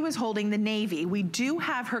 Jackie was holding the navy. We do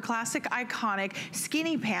have her classic iconic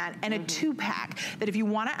skinny pant and a two-pack that if you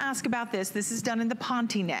want to ask about this, this is done in the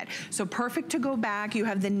Ponte knit. So perfect to go back. You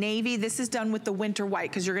have the navy. This is done with the winter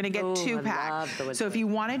white because you're going to get two-pack. So if you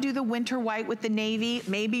want to do the winter white with the navy,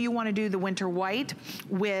 maybe you want to do the winter white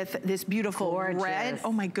with this beautiful red.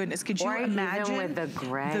 Oh my goodness, could you imagine? Even with the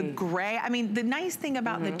gray. The gray. I mean, the nice thing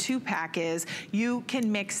about the two-pack is you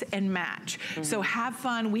can mix and match. So have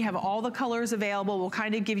fun. We have all the colors available. We'll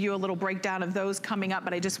kind of give you a little breakdown of those coming up,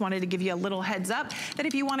 but I just wanted to give you a little heads up that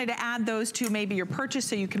if you wanted to add those to maybe your purchase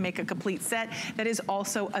so you can make a complete set, that is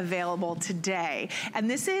also available today. And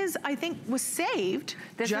this is, I think, was saved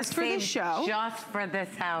just for this show. Just for this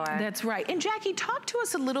hour. That's right. And Jackie, talk to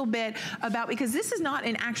us a little bit about, because this is not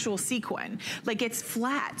an actual sequin. Like, it's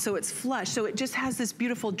flat, so it's flush, so it just has this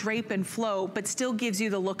beautiful drape and flow, but still gives you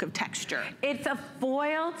the look of texture. It's a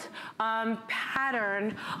foiled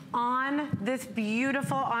pattern on this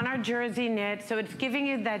beautiful, on our jersey knit, so it's giving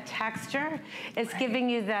you that texture, it's giving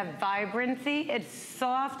you that vibrancy, it's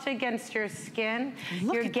soft against your skin.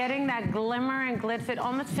 You're getting that glow glimmer and glitz. It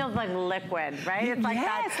almost feels like liquid, right? It's like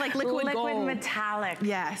that. It's like liquid gold. Metallic.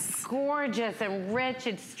 Yes. Gorgeous and rich.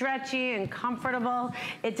 It's stretchy and comfortable.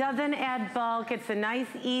 It doesn't add bulk. It's a nice,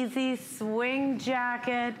 easy swing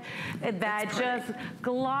jacket that just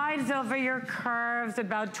glides over your curves,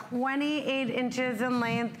 about 28 inches in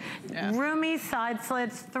length, roomy side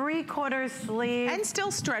slits, 3/4 sleeve. And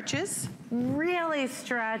still stretches. Really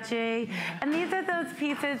stretchy. And these are those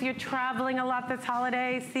pieces, you're traveling a lot this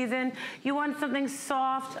holiday season. You want something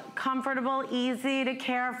soft, comfortable, easy to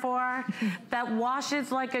care for, that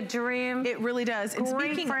washes like a dream. It really does. And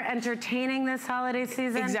great for entertaining this holiday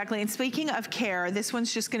season. Exactly. And speaking of care, this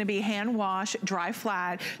one's just gonna be hand wash, dry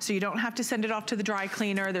flat, so you don't have to send it off to the dry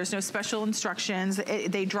cleaner. There's no special instructions.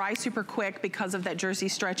 They dry super quick because of that jersey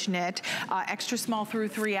stretch knit. Extra small through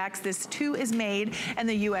 3X. This too is made in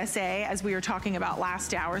the USA, as we were talking about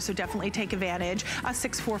last hour, so definitely take advantage.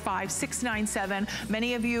 645-697.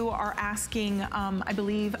 Many of you are asking, I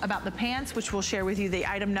believe, about the pants, which we'll share with you the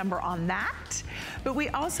item number on that. But we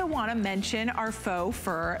also want to mention our faux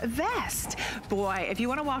fur vest. Boy, if you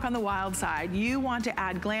want to walk on the wild side, you want to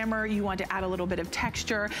add glamour, you want to add a little bit of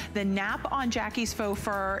texture. The nap on Jackie's faux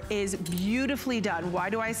fur is beautifully done.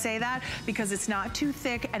 Why do I say that? Because it's not too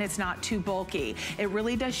thick and it's not too bulky. It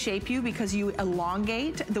really does shape you because you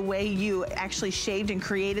elongate the way you actually shaved and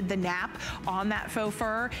created the nap on that faux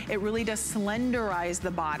fur. It really does slenderize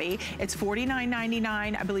the body. It's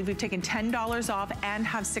 $49.99. I believe we've taken $10 off and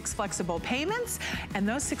have 6 flexible payments. And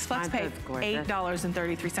those 6 flex pay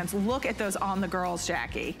 $8.33. Look at those on the girls,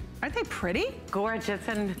 Jackie. Aren't they pretty? Gorgeous.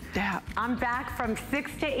 And I'm back from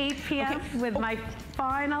 6 to 8 p.m. with my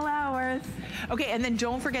final hours. Okay, and then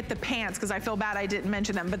don't forget the pants, because I feel bad I didn't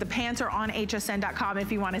mention them, but the pants are on hsn.com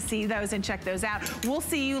if you want to see those and check those out. We'll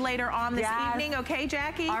see you later on this evening, okay,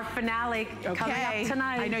 Jackie? Our finale coming up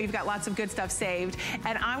tonight. I know you've got lots of good stuff saved.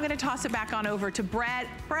 And I'm going to toss it back on over to Brett.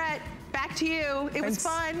 Brett, back to you. It was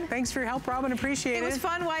fun. Thanks for your help, Robin. Appreciate it. It was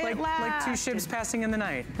fun while it lasted. Like 2 ships passing in the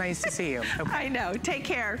night. Nice to see you. Okay. I know. Take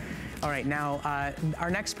care. All right, now, our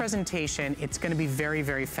next presentation, it's gonna be very,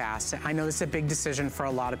 very fast. I know this is a big decision for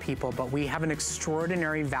a lot of people, but we have an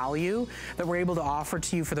extraordinary value that we're able to offer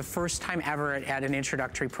to you for the first time ever at an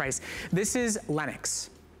introductory price. This is Lennox.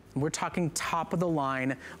 We're talking top of the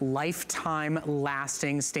line, lifetime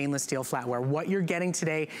lasting stainless steel flatware. What you're getting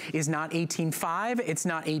today is not 18.5, it's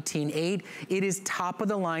not 18.8, it is top of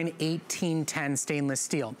the line 1810 stainless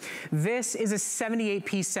steel. This is a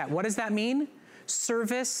 78-piece set. What does that mean?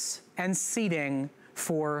 Service and seating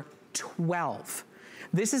for 12.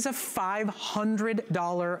 This is a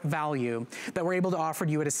 $500 value that we're able to offer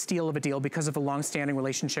to you at a steal of a deal because of the long-standing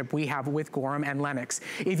relationship we have with Gorham and Lennox.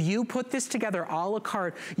 If you put this together a la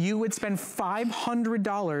carte, you would spend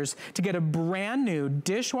 $500 to get a brand new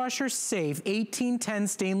dishwasher safe 1810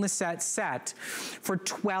 stainless set for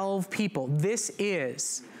 12 people. This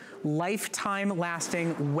is lifetime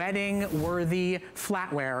lasting, wedding worthy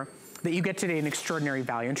flatware that you get today an extraordinary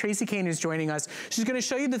value. And Tracy Kane is joining us. She's gonna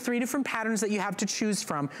show you the 3 different patterns that you have to choose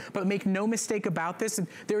from, but make no mistake about this,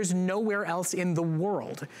 there's nowhere else in the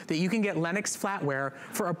world that you can get Lennox flatware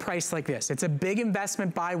for a price like this. It's a big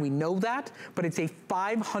investment buy, we know that, but it's a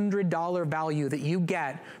 $500 value that you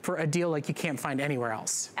get for a deal like you can't find anywhere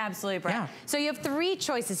else. Absolutely, Brett. Yeah. So you have 3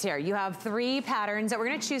 choices here. You have 3 patterns that we're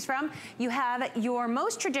gonna choose from. You have your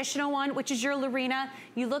most traditional one, which is your Lorena.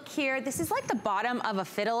 You look here, this is like the bottom of a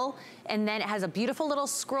fiddle, and then it has a beautiful little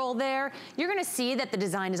scroll there. You're gonna see that the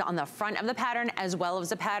design is on the front of the pattern as well as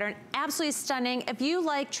the pattern. Absolutely stunning. If you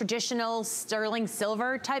like traditional sterling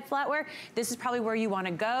silver type flatware, this is probably where you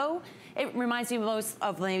wanna go. It reminds me most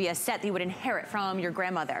of maybe a set that you would inherit from your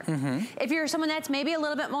grandmother. If you're someone that's maybe a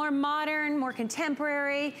little bit more modern, more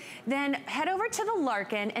contemporary, then head over to the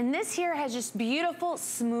Larkin, and this here has just beautiful,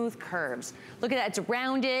 smooth curves. Look at that, it's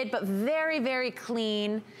rounded, but very, very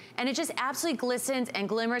clean, and it just absolutely glistens and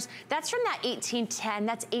glimmers. That's from that 1810,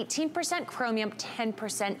 that's 18% chromium,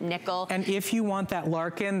 10% nickel. And if you want that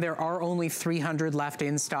Larkin, there are only 300 left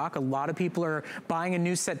in stock. A lot of people are buying a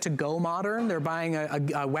new set to go modern. They're buying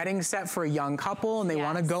a wedding set for a young couple and they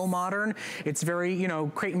want to go modern. It's very, you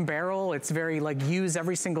know, crate and barrel. It's very like use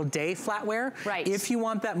every single day flatware. Right. If you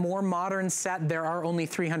want that more modern set, there are only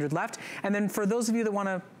 300 left. And then for those of you that want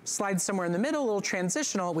to slides somewhere in the middle, a little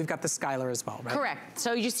transitional. We've got the Skylar as well, right? Correct.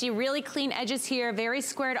 So you see really clean edges here, very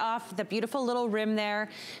squared off, the beautiful little rim there.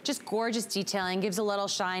 Just gorgeous detailing, gives a little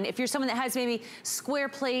shine. If you're someone that has maybe square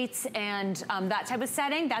plates and that type of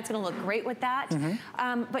setting, that's gonna look great with that.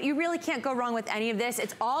 But you really can't go wrong with any of this.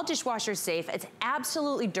 It's all dishwasher safe. It's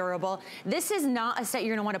absolutely durable. This is not a set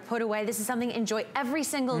you're gonna wanna put away. This is something to enjoy every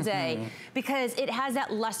single day because it has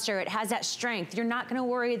that luster, it has that strength. You're not gonna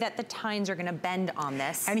worry that the tines are gonna bend on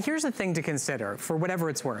this. And here's the thing to consider, for whatever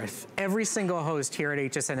it's worth. Every single host here at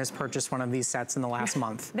HSN has purchased one of these sets in the last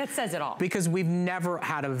month. That says it all. Because we've never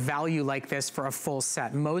had a value like this for a full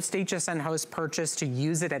set. Most HSN hosts purchased to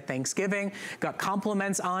use it at Thanksgiving, got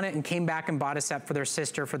compliments on it, and came back and bought a set for their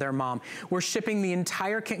sister, for their mom. We're shipping the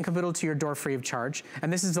entire kit and caboodle to your door free of charge.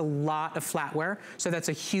 And this is a lot of flatware, so that's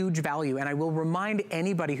a huge value. And I will remind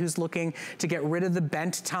anybody who's looking to get rid of the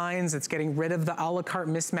bent tines, that's getting rid of the a la carte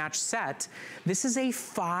mismatched set, this is a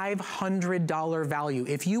 $500 value.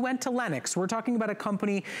 If you went to Lennox, we're talking about a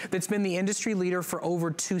company that's been the industry leader for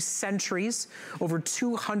over 2 centuries, over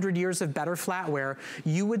 200 years of better flatware,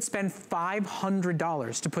 you would spend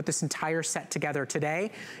 $500 to put this entire set together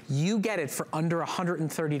today. You get it for under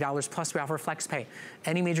 $130, plus we offer FlexPay.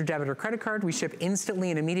 Any major debit or credit card, we ship instantly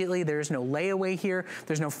and immediately. There's no layaway here.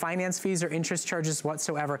 There's no finance fees or interest charges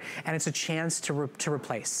whatsoever. And it's a chance to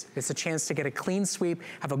replace. It's a chance to get a clean sweep,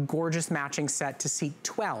 have a gorgeous matching set to seat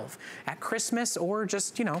 12 at Christmas or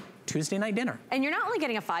just, you know, Tuesday night dinner. And you're not only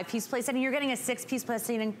getting a 5-piece place setting, you're getting a 6-piece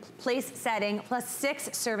place setting plus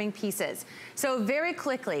 6 serving pieces. So very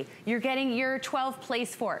quickly, you're getting your 12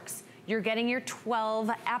 place forks. You're getting your 12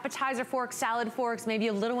 appetizer forks, salad forks, maybe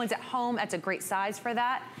your little ones at home. That's a great size for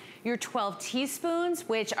that. Your 12 teaspoons,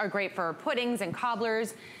 which are great for puddings and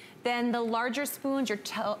cobblers. Then the larger spoons, your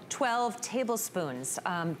 12 tablespoons,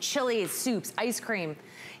 chilies, soups, ice cream.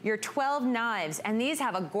 Your 12 knives, and these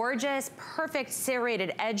have a gorgeous, perfect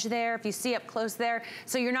serrated edge there, if you see up close there.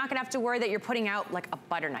 So you're not gonna have to worry that you're putting out like a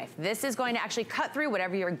butter knife. This is going to actually cut through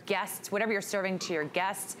whatever your guests, whatever you're serving to your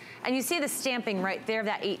guests. And you see the stamping right there of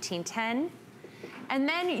that 1810. And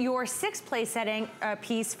then your 6th place setting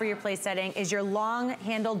piece for your place setting is your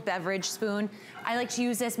long-handled beverage spoon. I like to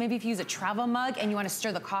use this, maybe if you use a travel mug and you want to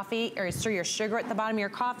stir the coffee or stir your sugar at the bottom of your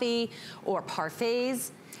coffee or parfaits.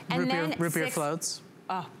 And root beer floats.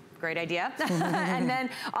 Oh, great idea. And then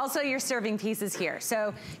also your serving pieces here.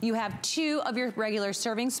 So you have 2 of your regular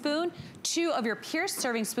serving spoon, 2 of your pierced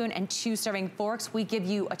serving spoon, and 2 serving forks. We give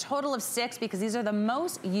you a total of 6 because these are the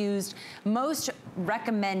most used, most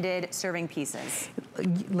recommended serving pieces.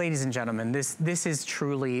 Ladies and gentlemen, this is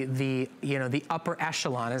truly the, you know, the upper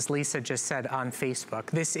echelon, as Lisa just said on Facebook.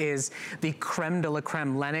 This is the creme de la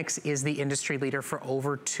creme. Lennox is the industry leader for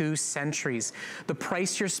over 2 centuries. The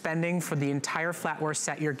price you're spending for the entire flatware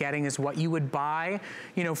set you're getting is what you would buy,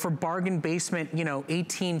 you know, for bargain basement, you know,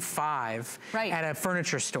 18.5 at a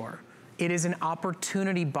furniture store. It is an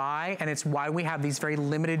opportunity buy, and it's why we have these very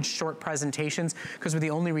limited short presentations, because we're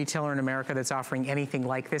the only retailer in America that's offering anything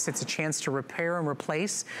like this. It's a chance to repair and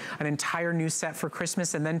replace an entire new set for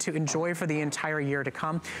Christmas and then to enjoy for the entire year to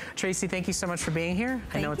come. Tracy, thank you so much for being here.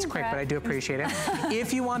 I know it's quick, but I do appreciate it.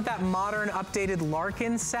 If you want that modern, updated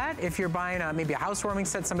Larkin set, if you're buying maybe a housewarming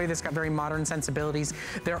set, somebody that's got very modern sensibilities,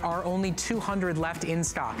 there are only 200 left in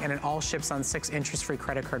stock, and it all ships on 6 interest-free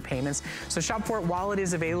credit card payments. So shop for it while it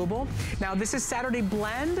is available. Now, this is Saturday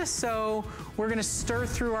Blend, so we're gonna stir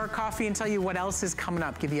through our coffee and tell you what else is coming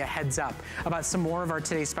up, give you a heads up about some more of our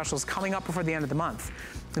today's specials coming up before the end of the month.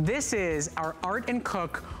 This is our Art and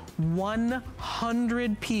Cook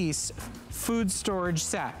 100-piece food storage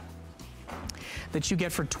set that you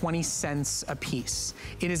get for 20 cents a piece.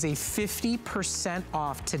 It is a 50%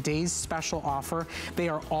 off today's special offer. They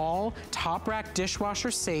are all top rack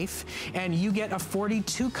dishwasher safe, and you get a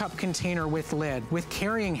 42-cup container with lid, with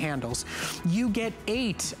carrying handles. You get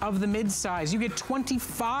 8 of the mid-size. You get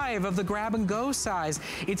 25 of the grab-and-go size.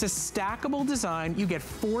 It's a stackable design. You get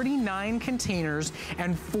 49 containers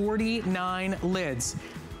and 49 lids.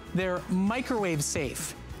 They're microwave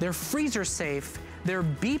safe. They're freezer safe. They're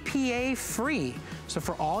BPA free. So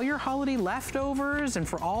for all your holiday leftovers and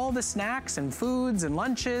for all the snacks and foods and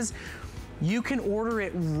lunches, you can order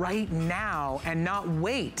it right now and not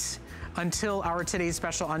wait until our today's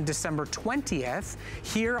special on December 20th.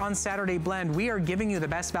 Here on Saturday Blend, we are giving you the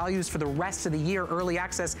best values for the rest of the year, early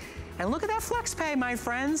access. And look at that FlexPay, my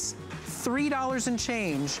friends. $3 and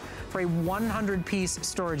change for a 100-piece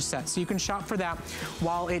storage set. So you can shop for that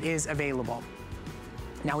while it is available.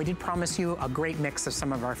 Now, we did promise you a great mix of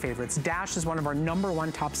some of our favorites. Dash is one of our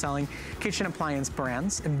 #1 top-selling kitchen appliance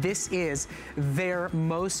brands. And this is their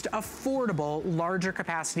most affordable, larger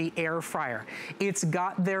capacity air fryer. It's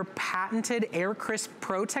got their patented Air Crisp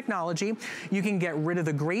Pro technology. You can get rid of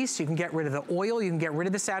the grease, you can get rid of the oil, you can get rid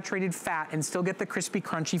of the saturated fat and still get the crispy,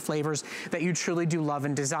 crunchy flavors that you truly do love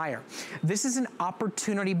and desire. This is an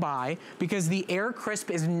opportunity buy because the Air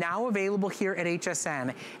Crisp is now available here at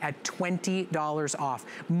HSN at $20 off.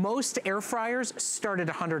 Most air fryers start at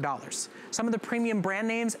 $100. Some of the premium brand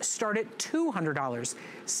names start at $200.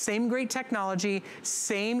 Same great technology,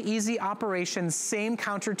 same easy operations, same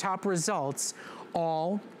countertop results,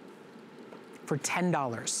 all for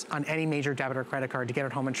 $10 on any major debit or credit card to get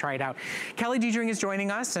it home and try it out. Kelly Diedring is joining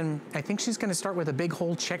us, and I think she's gonna start with a big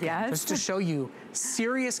whole chicken, just to show you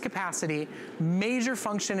serious capacity, major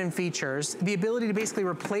function and features, the ability to basically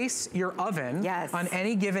replace your oven on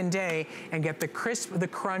any given day and get the crisp, the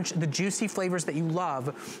crunch, the juicy flavors that you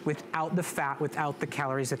love without the fat, without the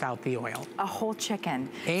calories, without the oil. A whole chicken.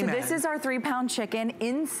 Amen. So this is our 3-pound chicken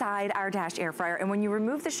inside our Dash air fryer. And when you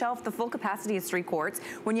remove the shelf, the full capacity is 3 quarts.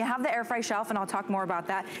 When you have the air fry shelf, and I'll talk more about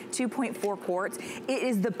that, 2.4 quarts. It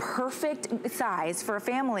is the perfect size for a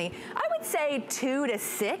family. I would say 2 to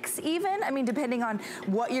 6 even. I mean, depending on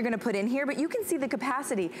what you're gonna put in here, but you can see the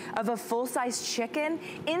capacity of a full-size chicken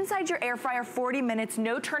inside your air fryer, 40 minutes,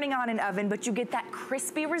 no turning on an oven, but you get that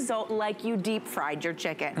crispy result like you deep fried your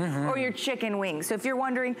chicken or your chicken wings. So if you're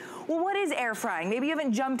wondering, well, what is air frying? Maybe you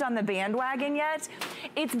haven't jumped on the bandwagon yet.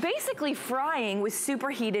 It's basically frying with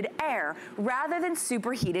superheated air rather than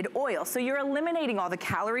superheated oil. So you're eliminating all the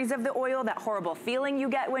calories of the oil, that horrible feeling you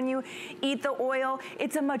get when you eat the oil.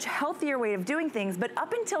 It's a much healthier way of doing things, but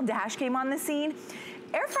up until Dash came on the scene,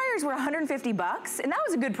 air fryers were $150, and that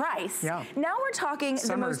was a good price. Yeah. Now we're talking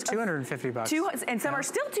some are $250. And some are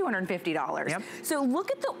still $250. Yep. So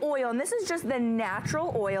look at the oil, and this is just the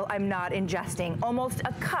natural oil I'm not ingesting. Almost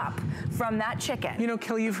a cup from that chicken. You know,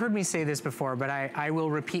 Kelly, you've heard me say this before, but I will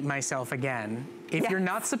repeat myself again. If you're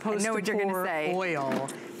not supposed to pour oil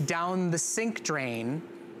down the sink drain,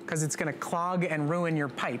 because it's gonna clog and ruin your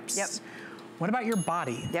pipes. What about your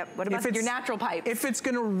body? What about your natural pipes? If it's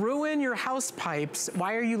gonna ruin your house pipes,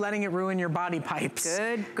 why are you letting it ruin your body pipes?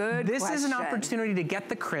 Good This is an opportunity to get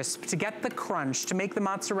the crisp, to get the crunch, to make the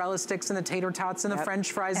mozzarella sticks and the tater tots and the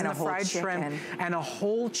French fries and the fried shrimp and a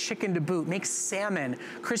whole chicken to boot. Make salmon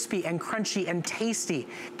crispy and crunchy and tasty.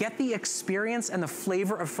 Get the experience and the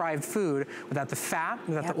flavor of fried food without the fat,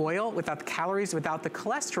 without the oil, without the calories, without the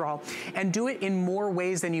cholesterol, and do it in more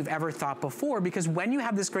ways than you've ever thought before, because when you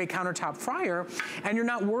have this great countertop fryer, and you're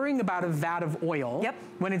not worrying about a vat of oil.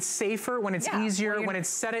 When it's safer, when it's easier, when it's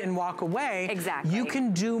set it and walk away, you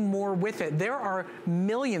can do more with it. There are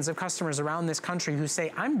millions of customers around this country who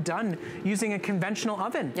say, I'm done using a conventional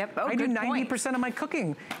oven. I do 90% of my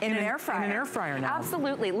cooking in an air fryer. In an air fryer now.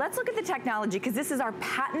 Absolutely. Let's look at the technology, because this is our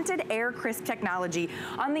patented Air Crisp technology.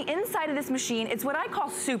 On the inside of this machine, it's what I call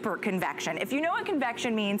super convection. If you know what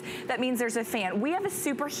convection means, that means there's a fan. We have a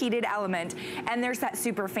superheated element, and there's that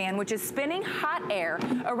super fan, which is spinning hot air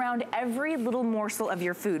around every little morsel of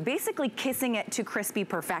your food, basically kissing it to crispy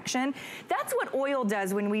perfection. That's what oil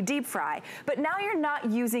does when we deep fry. But now you're not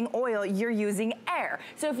using oil, you're using air.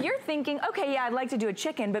 So if you're thinking, okay, yeah, I'd like to do a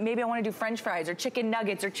chicken, but maybe I want to do French fries or chicken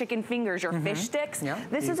nuggets or chicken fingers or fish sticks,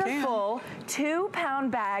 this is a full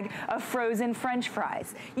 2-pound bag of frozen French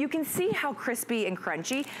fries. You can see how crispy and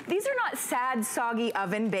crunchy. These are not sad, soggy,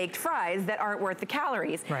 oven-baked fries that aren't worth the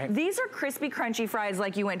calories. These are crispy, crunchy fries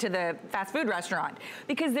like you went to the fast food restaurant,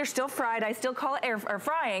 because they're still fried. I still call it air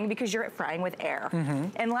frying because you're frying with air.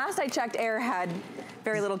 And last I checked, air had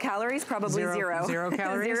very little calories, probably zero. Zero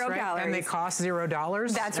calories, calories. And they cost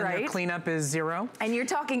 $0. That's right. And their cleanup is 0. And you're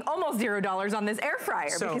talking almost $0 on this air fryer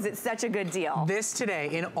because it's such a good deal. This today,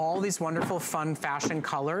 in all these wonderful, fun, fashion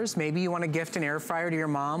colors, maybe you want to gift an air fryer to your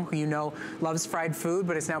mom who you know loves fried food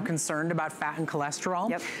but is now concerned about fat and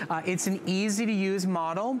cholesterol. It's an easy to use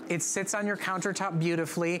model. It sits on your countertop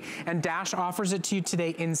beautifully, and Dash offers it to you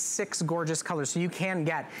today in 6 gorgeous colors. So you can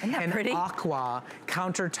get an aqua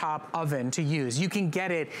countertop oven to use. You can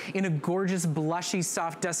get it in a gorgeous, blushy,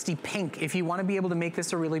 soft, dusty pink if you want to be able to make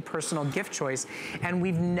this a really personal gift choice. And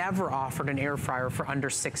we've never offered an air fryer for under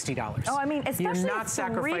 $60. Oh, I mean, especially you're not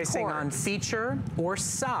sacrificing on feature or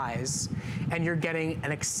size, and you're getting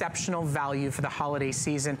an exceptional value for the holiday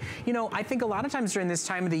season. You know, I think a lot of times during this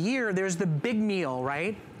time of the year, there's the big meal,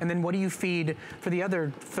 right? And then what do you feed for the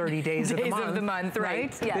other 30 days days of the month,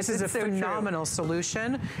 right? Yes, this is a phenomenal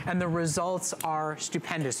solution, and the results are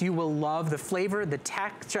stupendous. You will love the flavor, the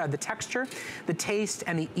texture, the taste,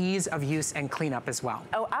 and the ease of use and cleanup as well.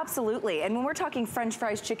 Oh, absolutely. And when we're talking French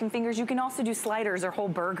fries, chicken fingers, you can also do sliders or whole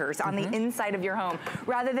burgers on the inside of your home,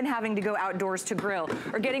 rather than having to go outdoors to grill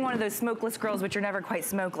or getting one of those smokeless grills, which are never quite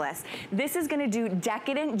smokeless. This is gonna do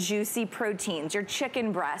decadent, juicy proteins, your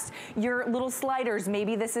chicken breast, your little sliders.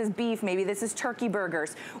 Maybe this is beef, maybe this is turkey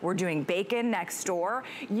burgers. We're doing bacon next door.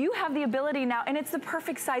 You have the ability now, and it's the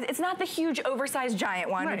perfect size. It's not the huge, oversized giant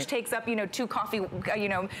one, which takes up, 2 coffee,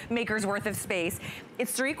 makers worth of space.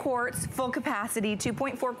 It's 3 quarts, full capacity,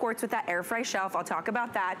 2.4 quarts with that air fry shelf. I'll talk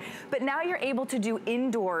about that. But now you're able to do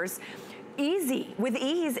indoors with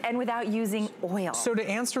ease and without using oil. So to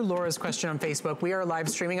answer Laura's question on Facebook, we are live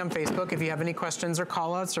streaming on Facebook. If you have any questions or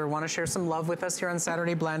call outs or want to share some love with us here on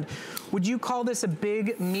Saturday Blend, would you call this a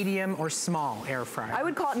big, medium, or small air fryer? I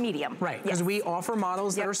would call it medium. Right, because we offer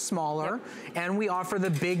models that are smaller, and we offer the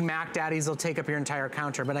big Mac Daddies that'll take up your entire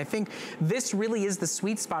counter. But I think this really is the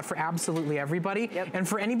sweet spot for absolutely everybody. And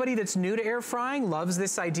for anybody that's new to air frying, loves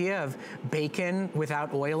this idea of bacon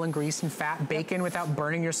without oil and grease and fat, bacon without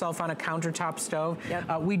burning yourself on a countertop stove.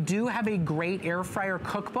 We do have a great air fryer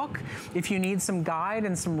cookbook. If you need some guide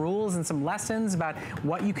and some rules and some lessons about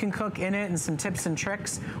what you can cook in it and some tips and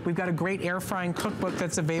tricks, we've got a great air frying cookbook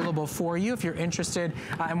that's available for you if you're interested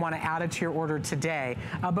and want to add it to your order today.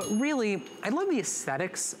 But really, I love the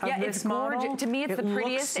aesthetics of this model. Gorgeous. To me, it's the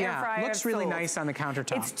prettiest air fryer. It looks really nice on the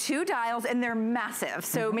countertop. It's 2 dials and they're massive.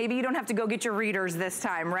 So maybe you don't have to go get your readers this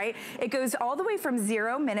time, right? It goes all the way from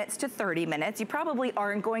 0 minutes to 30 minutes. You probably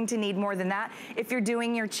aren't going to need more than that. If you're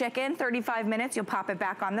doing your chicken, 35 minutes, you'll pop it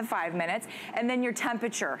back on the 5 minutes. And then your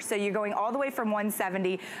temperature. So you're going all the way from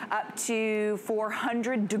 170 up to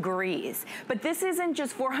 400 degrees. But this isn't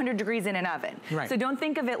just 400 degrees in an oven. So don't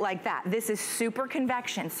think of it like that. This is super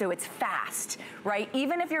convection, so it's fast, right?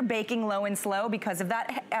 Even if you're baking low and slow, because of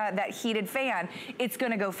that, that heated fan, it's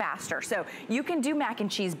gonna go faster. So you can do mac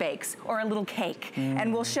and cheese bakes or a little cake.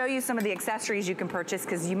 And we'll show you some of the accessories you can purchase,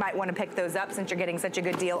 because you might wanna pick those up since you're getting such a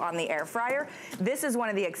good deal on the air fryer. This is one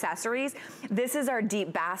of the accessories. This is our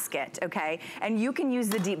deep basket, okay? And you can use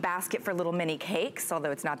the deep basket for little mini cakes,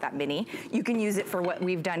 although it's not that mini. You can use it for what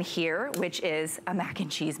we've done here, which is a mac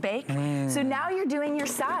and cheese bake. So now you're doing your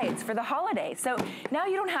sides for the holiday. So now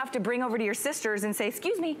you don't have to bring over to your sisters and say,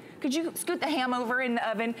 excuse me, could you scoot the ham over in the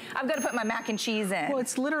oven? I've got to put my mac and cheese in. Well,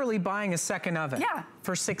 it's literally buying a second oven.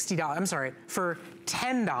 For $60, I'm sorry, for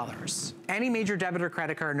 $10. Any major debit or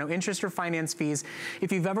credit card, no interest or finance fees.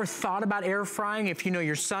 If you've ever thought about air frying, if you know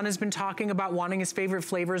your son has been talking about wanting his favorite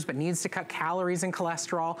flavors but needs to cut calories and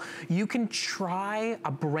cholesterol, you can try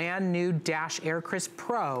a brand new Dash Air Crisp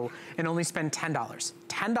Pro and only spend $10.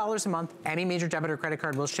 $10 a month, any major debit or credit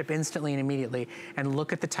card will ship instantly and immediately. And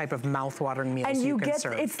look at the type of mouth-watering meals you can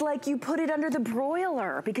serve. It's like you put it under the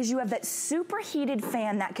broiler, because you have that superheated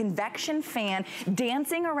fan, that convection fan,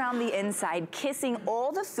 dancing around the inside, kissing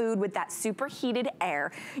all the food with that superheated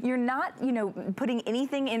air. You're not, putting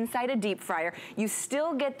anything inside a deep fryer. You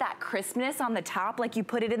still get that crispness on the top, like you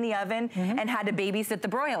put it in the oven and had to babysit the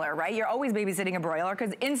broiler, right? You're always babysitting a broiler,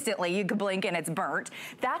 because instantly you could blink and it's burnt.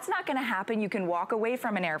 That's not gonna happen. You can walk away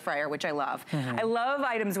from an air fryer, which I love. I love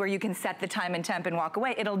items where you can set the time and temp and walk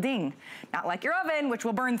away. It'll ding. Not like your oven, which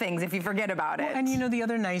will burn things if you forget about it. And the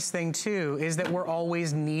other nice thing too is that we're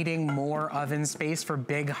always needing more oven space for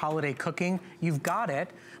big holiday cooking. You've got it.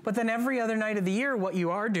 But then every other night of the year, what you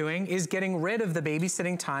are doing is getting rid of the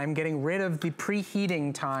babysitting time, getting rid of the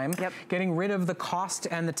preheating time, getting rid of the cost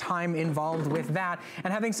and the time involved with that,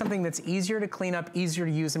 and having something that's easier to clean up, easier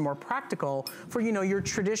to use, and more practical for, your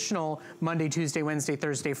traditional Monday, Tuesday, Wednesday,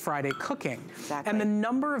 Thursday, Friday cooking. And the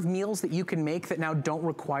number of meals that you can make that now don't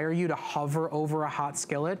require you to hover over a hot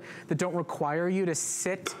skillet, that don't require you to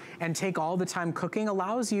sit and take all the time cooking,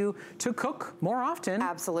 allows you to cook more often.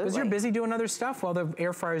 Absolutely. Because you're busy doing other stuff while the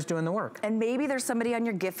air fryer is doing the work. And maybe there's somebody on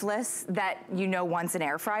your gift list that wants an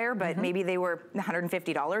air fryer, but maybe they were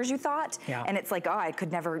 $150 you thought, and it's like, oh, I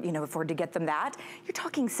could never afford to get them that. You're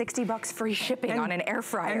talking $60 free shipping on an air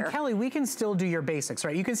fryer. And Kelly, we can still do your basics,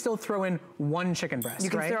 right? You can still throw in one chicken breast, You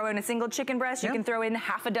can throw in a single chicken breast, you can throw in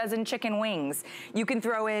half a dozen chicken wings, you can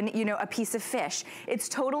throw in, a piece of fish. It's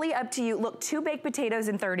totally up to you. Look, 2 baked potatoes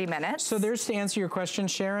in 30 minutes. So there's to answer your question,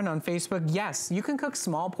 Sharon, on Facebook. Yes, you can cook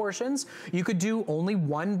small portions. You could do only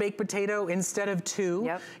 1 baked potato instead of 2.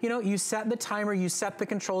 You set the timer, you set the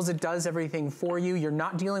controls, it does everything for you. You're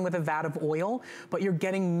not dealing with a vat of oil, but you're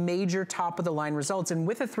getting major top of the line results. And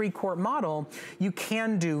with a 3-quart model, you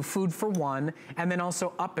can do food for 1 and then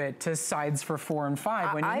also up it to sides for 4 and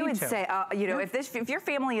 5 when you need to. I would say, you know, if your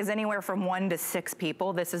family is anywhere from 1 to 6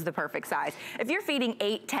 people, this is the perfect size. If you're feeding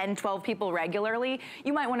 8, 10, 12 people regularly,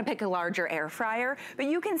 you might want to pick a larger air fryer, but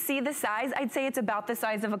you can see the size. I'd say it's about the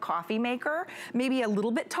size of a coffee maker, maybe a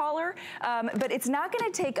little bit taller, but it's not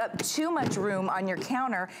going to take up too much room on your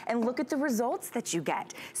counter, and look at the results that you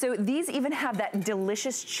get. So these even have that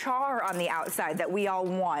delicious char on the outside that we all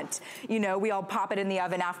want. You know, we all pop it in the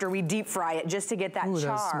oven after we deep fry it just to get that char.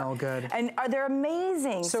 Those smell good. And they're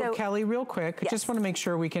amazing. So Kelly, real quick, I just want to make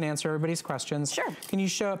sure we can answer everybody's questions. Sure. Can you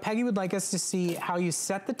show, Peggy would like us to see how you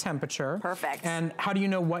set the temperature. Perfect. And how do you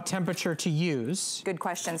know what temperature to use? Good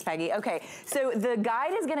questions, Peggy. Okay, so the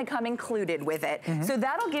guide is going to come included with it. So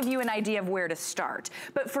that'll give you an idea of where to start.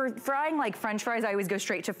 But for frying like French fries, I always go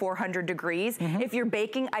straight to 400 degrees. If you're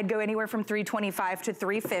baking, I'd go anywhere from 325 to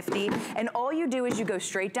 350. And all you do is you go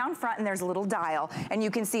straight down front, and there's a little dial. And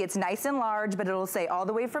you can see it's nice and large, but it'll say all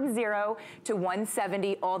the way from 0 to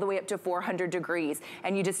 170, all the way up to 400 degrees.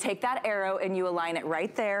 And you just take that arrow and you align it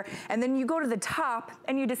right there. And then you go to the top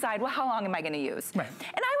and you decide, well, how long am I going to use? Right.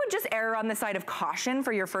 And I would just err on the side of caution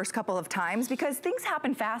for your first couple of times, because things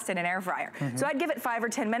happen fast in an air fryer. So I'd give it 5 or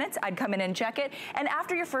 10 minutes. I'd come in and check it. And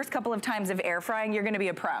after your first couple of times of air frying, you're going to be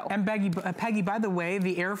a pro. And Peggy, by the way,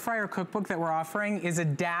 the air fryer cookbook that we're offering is a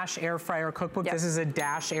Dash air fryer cookbook. This is a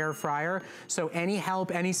Dash air fryer. So any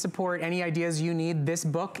help, any support, any ideas you need, this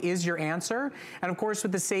book is your answer. And of course,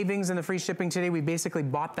 with the savings and the free shipping today, we basically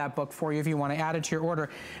bought that book for you if you want to add it to your order.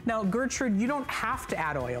 Now, Gertrude, you don't have to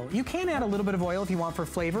add oil. You can add a little bit of oil if you want for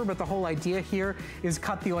flavor, but the whole idea here is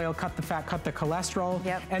cut the oil, cut the fat, cut the cholesterol.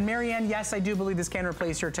 And Marianne, yes, I do believe this can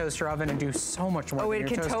replace your toaster oven and do so much more. Oh, it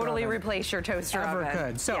can totally replace your toaster oven.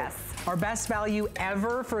 Could. So our best value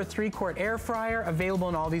ever for a 3-quart air fryer, available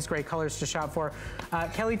in all these great colors to shop for.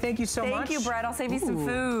 Kelly, thank you so much. Thank you, Brett. I'll save you some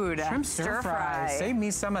food. Shrimp stir fry. Save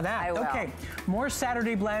me some of that. I will. Okay, more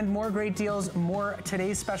Saturday Blend, more great deals, more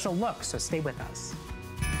today's special look, so stay with us.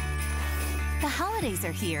 The holidays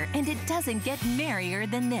are here, and it doesn't get merrier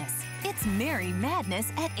than this. It's Merry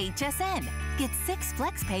Madness at HSN. Get 6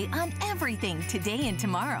 FlexPay on everything today and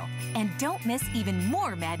tomorrow. And don't miss even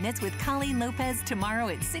more madness with Colleen Lopez tomorrow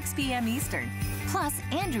at 6 p.m. Eastern. Plus,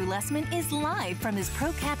 Andrew Lessman is live from his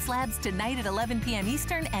Pro Cats Labs tonight at 11 p.m.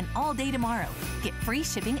 Eastern and all day tomorrow. Get free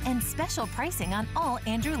shipping and special pricing on all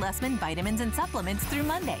Andrew Lessman vitamins and supplements through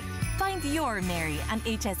Monday. Find your Merry on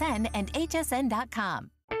HSN and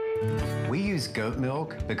hsn.com. We use goat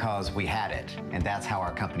milk because we had it, and that's how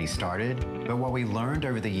our company started. But what we learned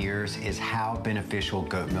over the years is how beneficial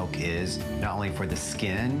goat milk is, not only for the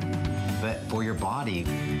skin, but for your body.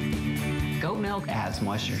 Goat milk adds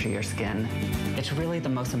moisture to your skin. It's really the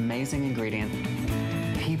most amazing ingredient.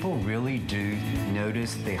 People really do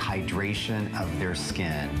notice the hydration of their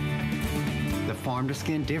skin. The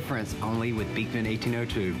farm-to-skin difference, only with Beekman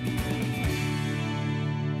 1802.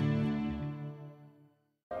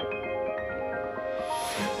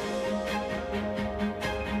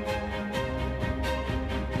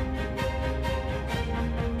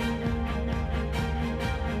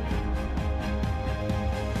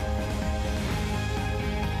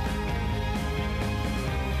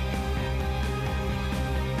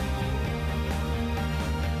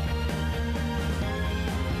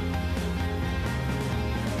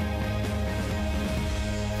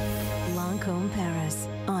 Paris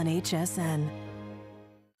on HSN.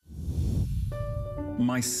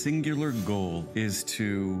 My singular goal is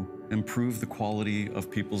to improve the quality of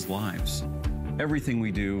people's lives. Everything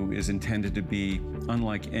we do is intended to be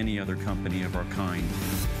unlike any other company of our kind.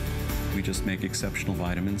 We just make exceptional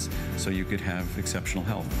vitamins so you could have exceptional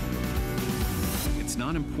health. It's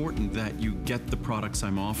not important that you get the products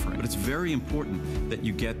I'm offering, but it's very important that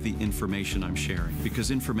you get the information I'm sharing, because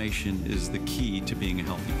information is the key to being a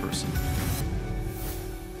healthy person.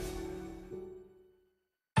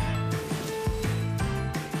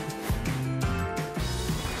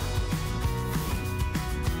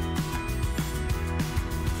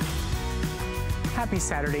 Happy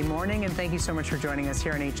Saturday morning, and thank you so much for joining us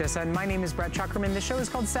here on HSN. My name is Brett Chuckerman. The show is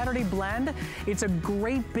called Saturday Blend. It's a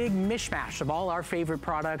great big mishmash of all our favorite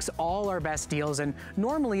products, all our best deals, and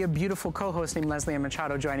normally a beautiful co-host named Leslie Ann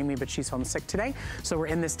Machado joining me, but she's homesick today, so we're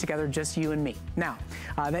in this together, just you and me. Now,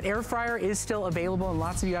 that air fryer is still available, and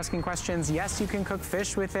lots of you asking questions. Yes, you can cook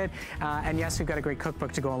fish with it, and yes, we've got a great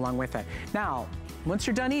cookbook to go along with it. Now, once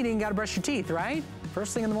you're done eating, you gotta brush your teeth, right?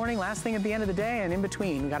 First thing in the morning, last thing at the end of the day, and in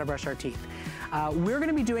between, we gotta brush our teeth. We're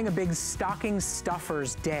gonna be doing a big stocking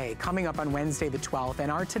stuffers day coming up on Wednesday the 12th, and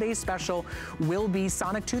our today's special will be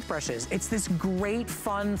Sonic toothbrushes. It's this great,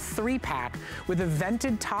 fun 3-pack with a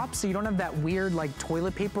vented top so you don't have that weird like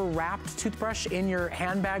toilet paper wrapped toothbrush in your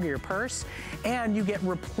handbag or your purse, and you get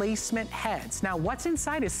replacement heads. Now, what's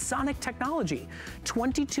inside is Sonic technology,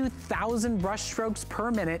 22,000 brush strokes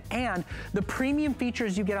per minute, and the premium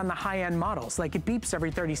features you get on the high-end models, like it beeps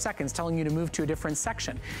every 30 seconds telling you to move to a different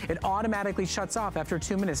section. It automatically shuts off after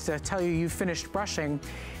 2 minutes to tell you you've finished brushing,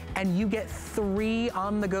 and you get 3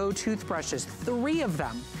 on-the-go toothbrushes, 3 of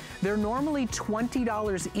them. They're normally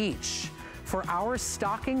 $20 each. For our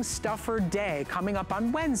stocking stuffer day coming up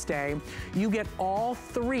on Wednesday, you get all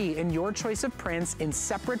 3 in your choice of prints in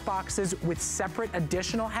separate boxes with separate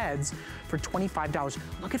additional heads for $25.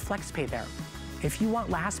 Look at FlexPay there. If you want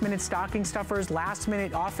last-minute stocking stuffers,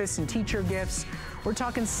 last-minute office and teacher gifts, we're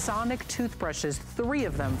talking Sonic toothbrushes, 3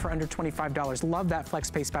 of them for under $25. Love that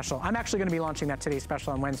FlexPay special. I'm actually gonna be launching that today's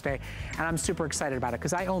special on Wednesday, and I'm super excited about it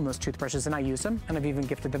because I own those toothbrushes and I use them, and I've even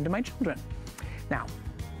gifted them to my children. Now,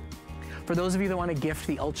 for those of you that want to gift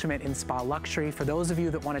the ultimate in spa luxury, for those of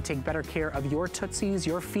you that want to take better care of your tootsies,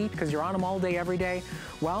 your feet, because you're on them all day, every day,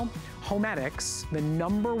 well, Homedics, the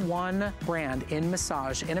 #1 brand in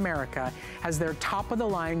massage in America, has their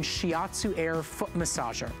top-of-the-line Shiatsu Air foot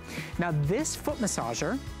massager. Now, this foot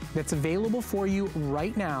massager that's available for you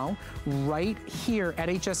right now, right here at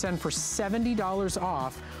HSN for $70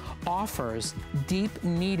 off, offers deep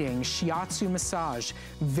kneading shiatsu massage,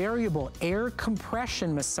 variable air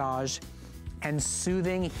compression massage, and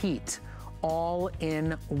soothing heat, all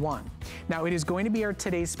in one. Now, it is going to be our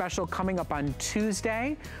today's special coming up on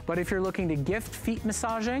Tuesday, but if you're looking to gift feet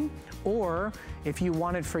massaging, or if you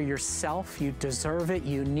want it for yourself, you deserve it,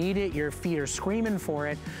 you need it, your feet are screaming for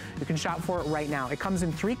it, you can shop for it right now. It comes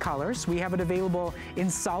in 3 colors. We have it available in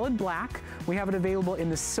solid black, we have it available in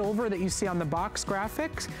the silver that you see on the box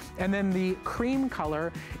graphics, and then the cream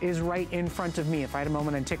color is right in front of me. If I had a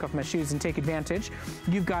moment, I'd take off my shoes and take advantage.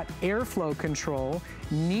 You've got airflow control,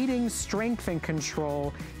 kneading strength and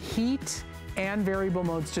control, heat, and variable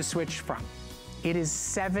modes to switch from. It is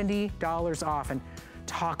 $70 off, and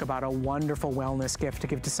talk about a wonderful wellness gift to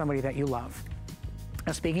give to somebody that you love.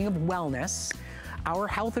 Now, speaking of wellness, our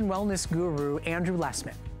health and wellness guru, Andrew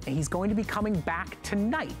Lessman, and he's going to be coming back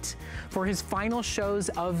tonight for his final shows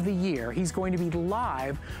of the year. He's going to be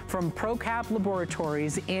live from ProCap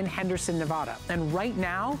Laboratories in Henderson, Nevada. And right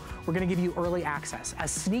now, we're gonna give you early access, a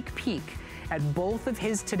sneak peek at both of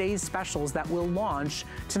his today's specials that will launch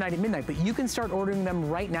tonight at midnight. But you can start ordering them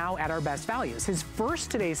right now at our best values. His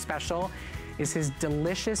first today's special is his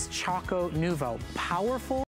delicious Choco Nouveau. Powerful